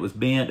jacked up. It was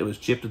bent. It was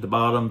chipped at the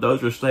bottom.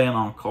 Those are staying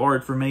on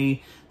card for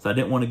me, so I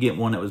didn't want to get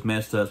one that was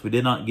messed up. So we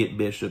did not get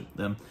Bishop.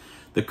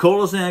 The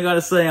coolest thing I got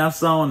to say I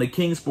saw in the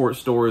Kingsport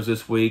stores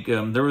this week,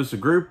 there was a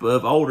group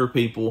of older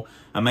people,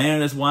 a man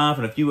and his wife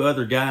and a few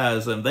other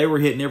guys, and they were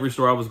hitting every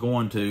store I was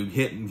going to,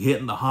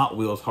 hitting the Hot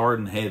Wheels hard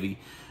and heavy.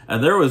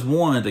 And there was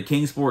one at the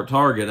Kingsport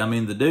Target. I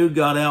mean, the dude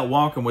got out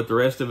walking with the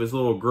rest of his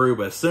little group.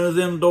 As soon as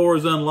them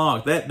doors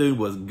unlocked, that dude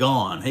was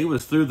gone. He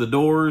was through the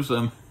doors.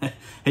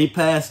 He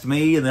passed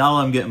me, and all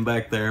I'm getting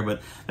back there.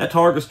 But that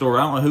Target store,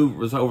 I don't know who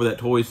was over that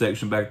toy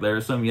section back there,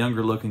 some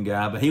younger-looking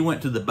guy. But he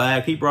went to the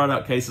back. He brought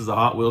out cases of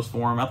Hot Wheels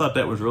for him. I thought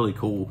that was really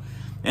cool.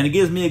 And it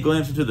gives me a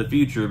glimpse into the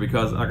future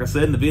because, like I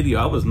said in the video,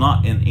 I was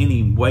not in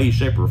any way,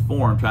 shape, or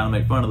form trying to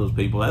make fun of those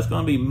people. That's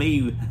going to be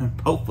me,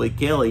 hopefully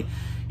Kelly,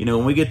 you know,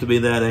 when we get to be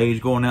that age,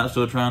 going out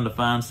still trying to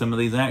find some of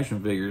these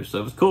action figures.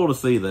 So it's cool to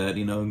see that,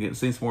 you know, and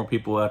see some more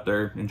people out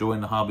there enjoying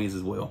the hobbies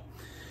as well.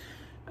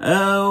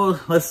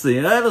 Oh, let's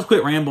see. Let's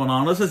quit rambling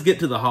on. Let's just get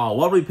to the haul.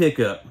 What do we pick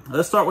up?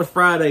 Let's start with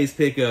Friday's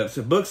pickups.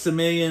 So Books A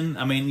Million.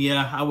 I mean,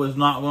 yeah, I was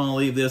not going to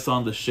leave this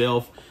on the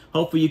shelf.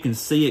 Hopefully you can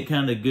see it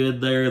kind of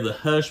good there. The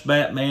Hush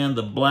Batman,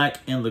 the black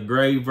and the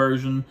gray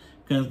version.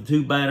 Kind of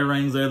two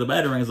Batarangs there. The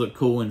Batarangs look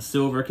cool in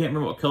silver. I can't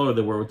remember what color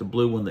they were with the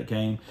blue one that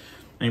came.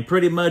 And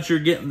pretty much you're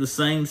getting the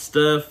same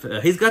stuff.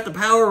 He's got the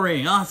power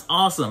ring. Oh, that's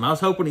awesome. I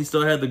was hoping he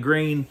still had the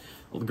Green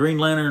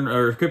Lantern,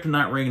 or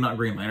Kryptonite ring, not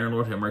Green Lantern,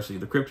 Lord have mercy.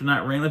 The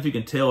Kryptonite ring, I don't know if you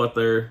can tell up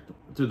there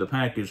through the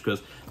package,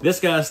 because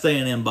this guy's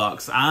staying in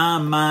box. I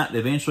might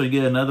eventually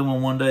get another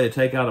one day to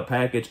take out a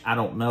package. I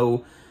don't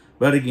know.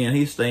 But again,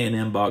 he's staying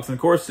in box. And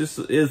of course, this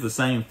is the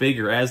same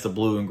figure as the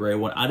blue and gray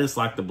one. I just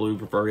like the blue,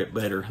 prefer it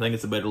better. I think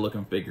it's a better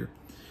looking figure.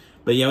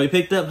 But yeah, we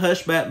picked up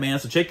Hush Batman,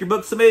 so check your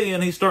Books A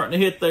Million. He's starting to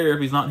hit there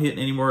if he's not hitting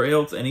anywhere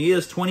else. And he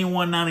is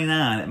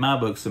 $21.99 at my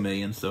Books A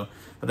Million. So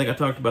I think I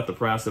talked about the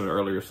price of it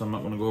earlier, so I'm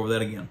not going to go over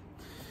that again.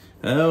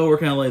 Oh, where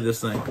can I lay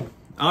this thing?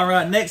 All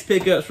right, next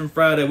pickups from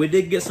Friday. We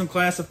did get some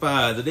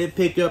classifieds. I did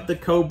pick up the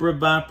Cobra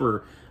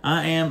Viper.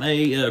 I am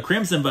a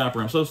Crimson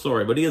Viper. I'm so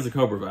sorry, but he is a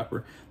Cobra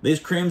Viper.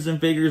 These Crimson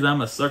figures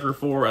I'm a sucker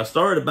for. I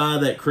started to buy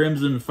that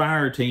Crimson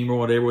Fire Team or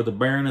whatever with the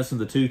Baroness and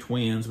the two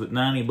twins. But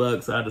 90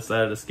 bucks, I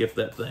decided to skip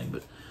that thing.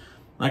 But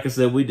like I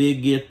said, we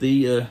did get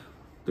the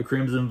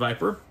Crimson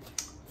Viper.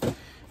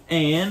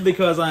 And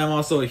because I am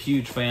also a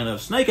huge fan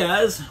of Snake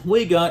Eyes,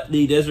 we got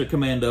the Desert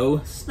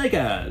Commando Snake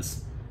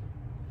Eyes.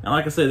 And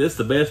like I said, this is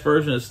the best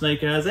version of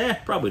Snake Eyes.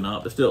 Probably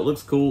not, but still, it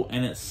looks cool,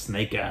 and it's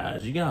Snake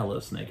Eyes. You gotta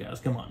love Snake Eyes.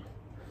 Come on.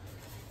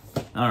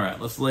 All right,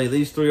 let's lay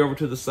these three over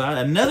to the side.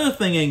 Another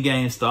thing in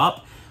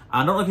GameStop,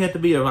 I don't know if you have to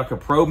be like a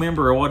pro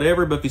member or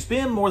whatever, but if you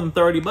spend more than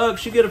 30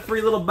 bucks, you get a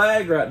free little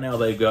bag right now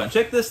they've got. And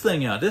check this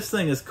thing out. This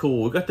thing is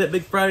cool. We got that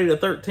big Friday the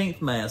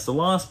 13th mask, the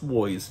Lost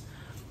Boys.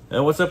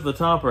 What's up at the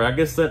top here? I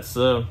guess that's, I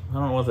don't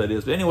know what that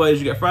is. But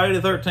anyways, you got Friday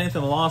the 13th and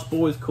the Lost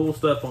Boys. Cool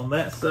stuff on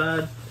that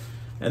side.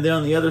 And then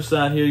on the other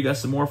side here, you got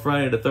some more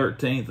Friday the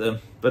 13th.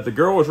 But the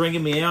girl was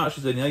ringing me out.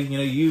 She said, you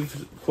know,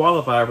 you've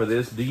qualified for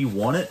this. Do you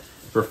want it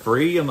for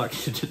free? I'm like,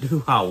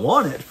 do I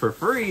want it for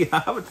free?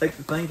 I would take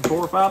the thing for $4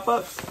 or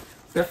 $5.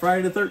 It's got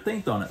Friday the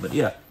 13th on it. But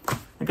yeah,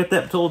 I got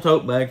that little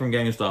tote bag from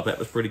GameStop. That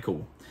was pretty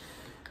cool.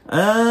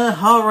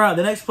 All right,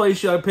 the next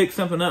place I picked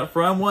something up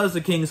from was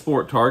the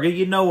Kingsport Target.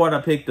 You know what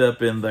I picked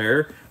up in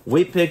there.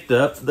 We picked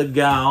up the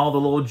Guile, the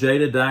little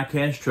Jada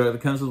diecast truck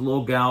that comes with a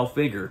little Guile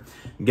figure.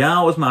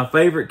 Guile was my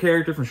favorite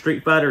character from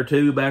Street Fighter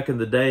 2 back in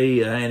the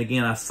day. And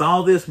again, I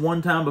saw this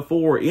one time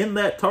before in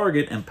that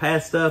Target and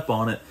passed up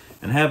on it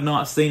and have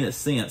not seen it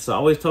since. So I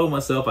always told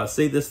myself, I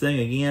see this thing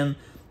again,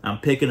 I'm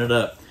picking it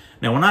up.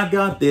 Now, when I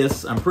got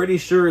this, I'm pretty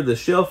sure the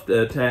shelf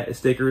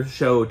sticker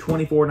showed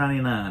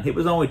 $24.99. It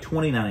was only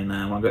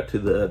 $20.99 when I got to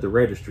the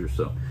register.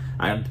 So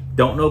I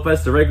don't know if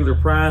that's the regular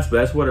price, but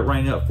that's what it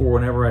rang up for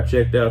whenever I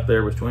checked out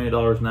there, was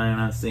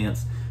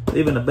 $20.99.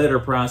 Even a better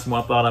price than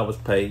what I thought I was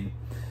paid.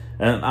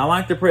 And I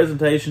like the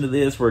presentation of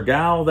this, where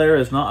Guile there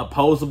is not a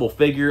posable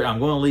figure. I'm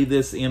going to leave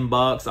this in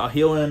box.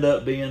 He'll end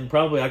up being,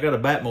 probably, I got a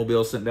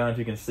Batmobile sitting down if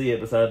you can see it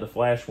beside the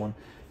Flash one.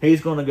 He's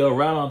going to go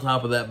right on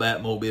top of that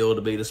Batmobile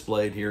to be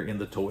displayed here in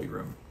the toy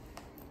room.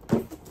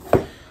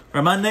 All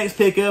right, my next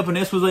pickup, and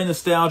this was a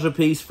nostalgia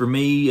piece for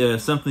me.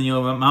 Something, you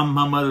know,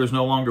 my mother is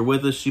no longer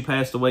with us. She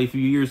passed away a few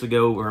years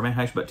ago, or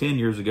actually about 10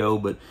 years ago,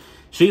 but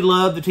she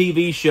loved the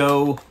TV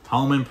show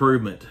Home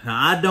Improvement.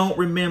 Now, I don't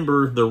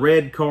remember the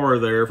red car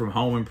there from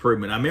Home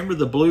Improvement. I remember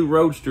the blue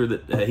Roadster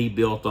that he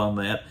built on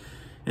that.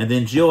 And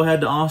then Jill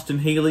had the Austin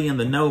Healey and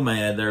the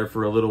Nomad there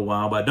for a little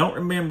while, but I don't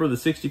remember the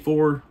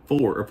 64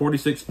 Ford or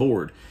 46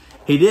 Ford.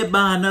 He did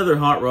buy another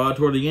hot rod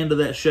toward the end of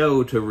that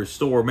show to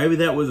restore. Maybe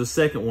that was the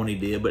second one he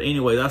did. But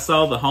anyways, I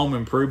saw the Home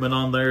Improvement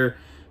on there.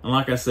 And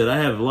like I said, I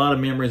have a lot of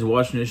memories of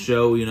watching this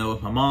show, you know,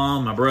 with my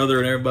mom, my brother,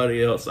 and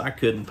everybody else. I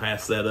couldn't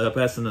pass that up.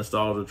 That's a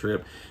nostalgia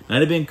trip. Now,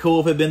 it'd have been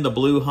cool if it had been the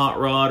blue hot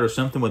rod or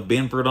something with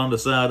Benford on the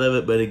side of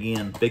it. But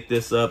again, pick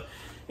this up.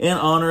 in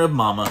honor of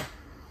Mama.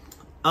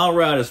 All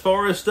right, as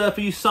far as stuff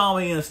you saw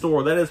me in the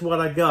store, that is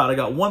what I got. I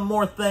got one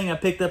more thing I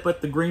picked up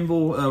at the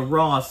Greenville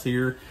Ross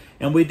here,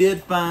 and we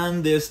did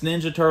find this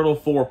Ninja Turtle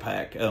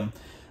 4-pack.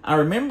 I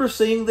remember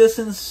seeing this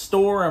in the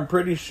store, I'm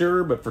pretty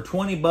sure, but for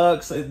 20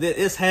 bucks,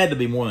 this had to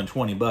be more than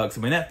 20 bucks.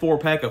 I mean, that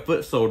 4-pack of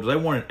foot soldiers, they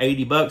wanted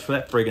 80 bucks for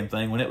that friggin'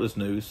 thing when it was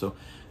new, so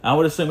I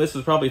would assume this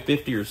was probably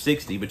 50 or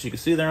 60, but you can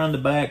see there on the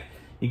back,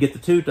 you get the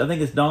two, I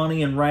think it's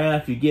Donnie and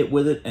Raph you get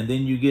with it, and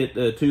then you get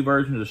two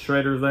versions of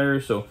Shredder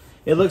there, so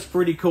it looks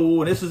pretty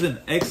cool, and this is in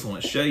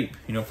excellent shape,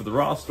 you know, for the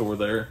Ross store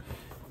there.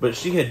 But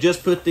she had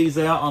just put these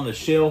out on the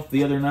shelf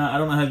the other night. I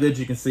don't know how good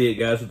you can see it,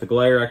 guys, with the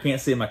glare. I can't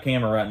see my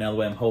camera right now the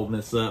way I'm holding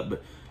this up,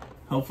 but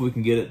hopefully we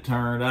can get it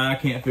turned. I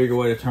can't figure a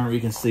way to turn it.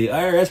 You can see it.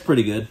 There, that's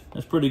pretty good.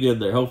 That's pretty good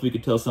there. Hopefully you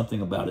can tell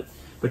something about it.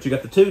 But you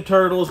got the two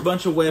turtles, a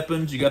bunch of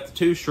weapons. You got the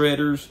two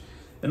shredders.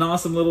 An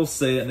awesome little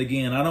set. And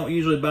again, I don't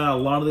usually buy a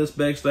lot of this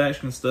Best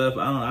Action stuff.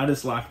 I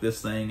just like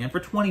this thing. And for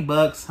 20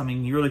 bucks, I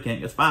mean, you really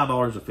can't. It's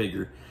 $5 a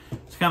figure.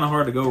 It's kind of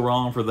hard to go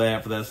wrong for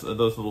that, for those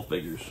little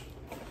figures.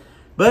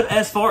 But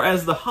as far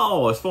as the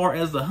haul, as far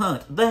as the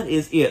hunt, that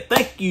is it.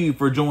 Thank you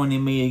for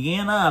joining me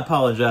again. I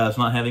apologize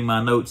not having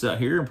my notes out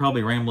here and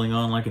probably rambling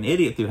on like an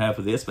idiot through half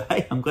of this. But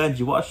hey, I'm glad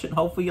you watched it and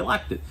hopefully you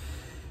liked it.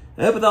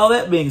 With all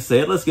that being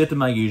said, let's get to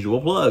my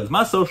usual plugs.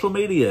 My social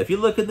media. If you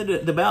look in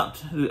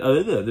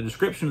the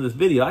description of this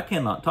video, I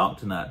cannot talk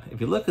tonight.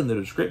 If you look in the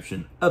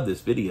description of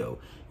this video,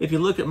 if you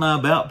look at my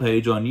About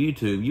page on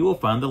YouTube, you will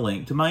find the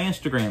link to my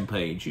Instagram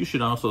page. You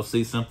should also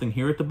see something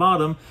here at the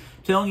bottom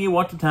telling you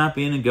what to type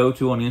in and go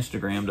to on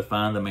Instagram to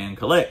find The Man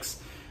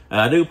Collects.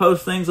 I do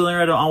post things on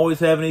there I don't always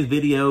have in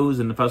these videos,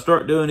 and if I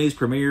start doing these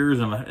premieres,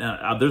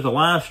 there's a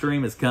live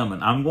stream that's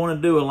coming. I'm going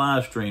to do a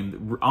live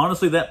stream.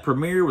 Honestly, that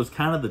premiere was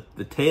kind of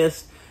the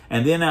test,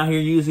 and then out here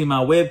using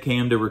my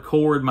webcam to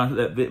record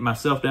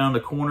myself down the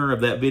corner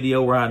of that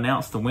video where I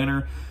announced the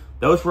winner.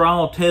 Those were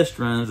all test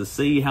runs to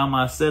see how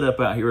my setup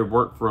out here would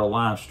work for a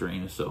live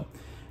stream. So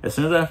as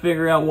soon as I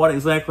figure out what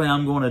exactly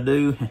I'm going to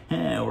do,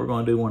 we're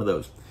going to do one of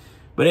those.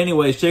 But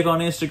anyways, check on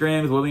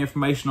Instagram with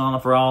information on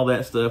it for all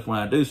that stuff when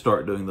I do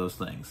start doing those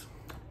things.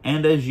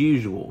 And as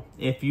usual,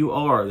 if you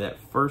are that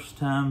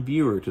first-time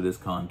viewer to this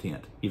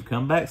content, you've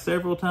come back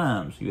several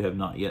times, you have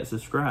not yet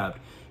subscribed,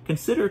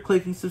 consider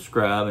clicking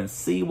subscribe and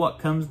see what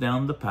comes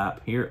down the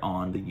pipe here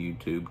on the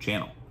YouTube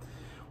channel.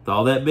 With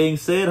all that being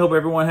said, hope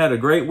everyone had a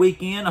great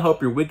weekend. I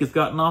hope your week has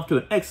gotten off to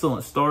an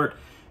excellent start.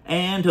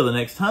 And until the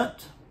next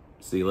hunt,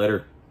 see you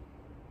later.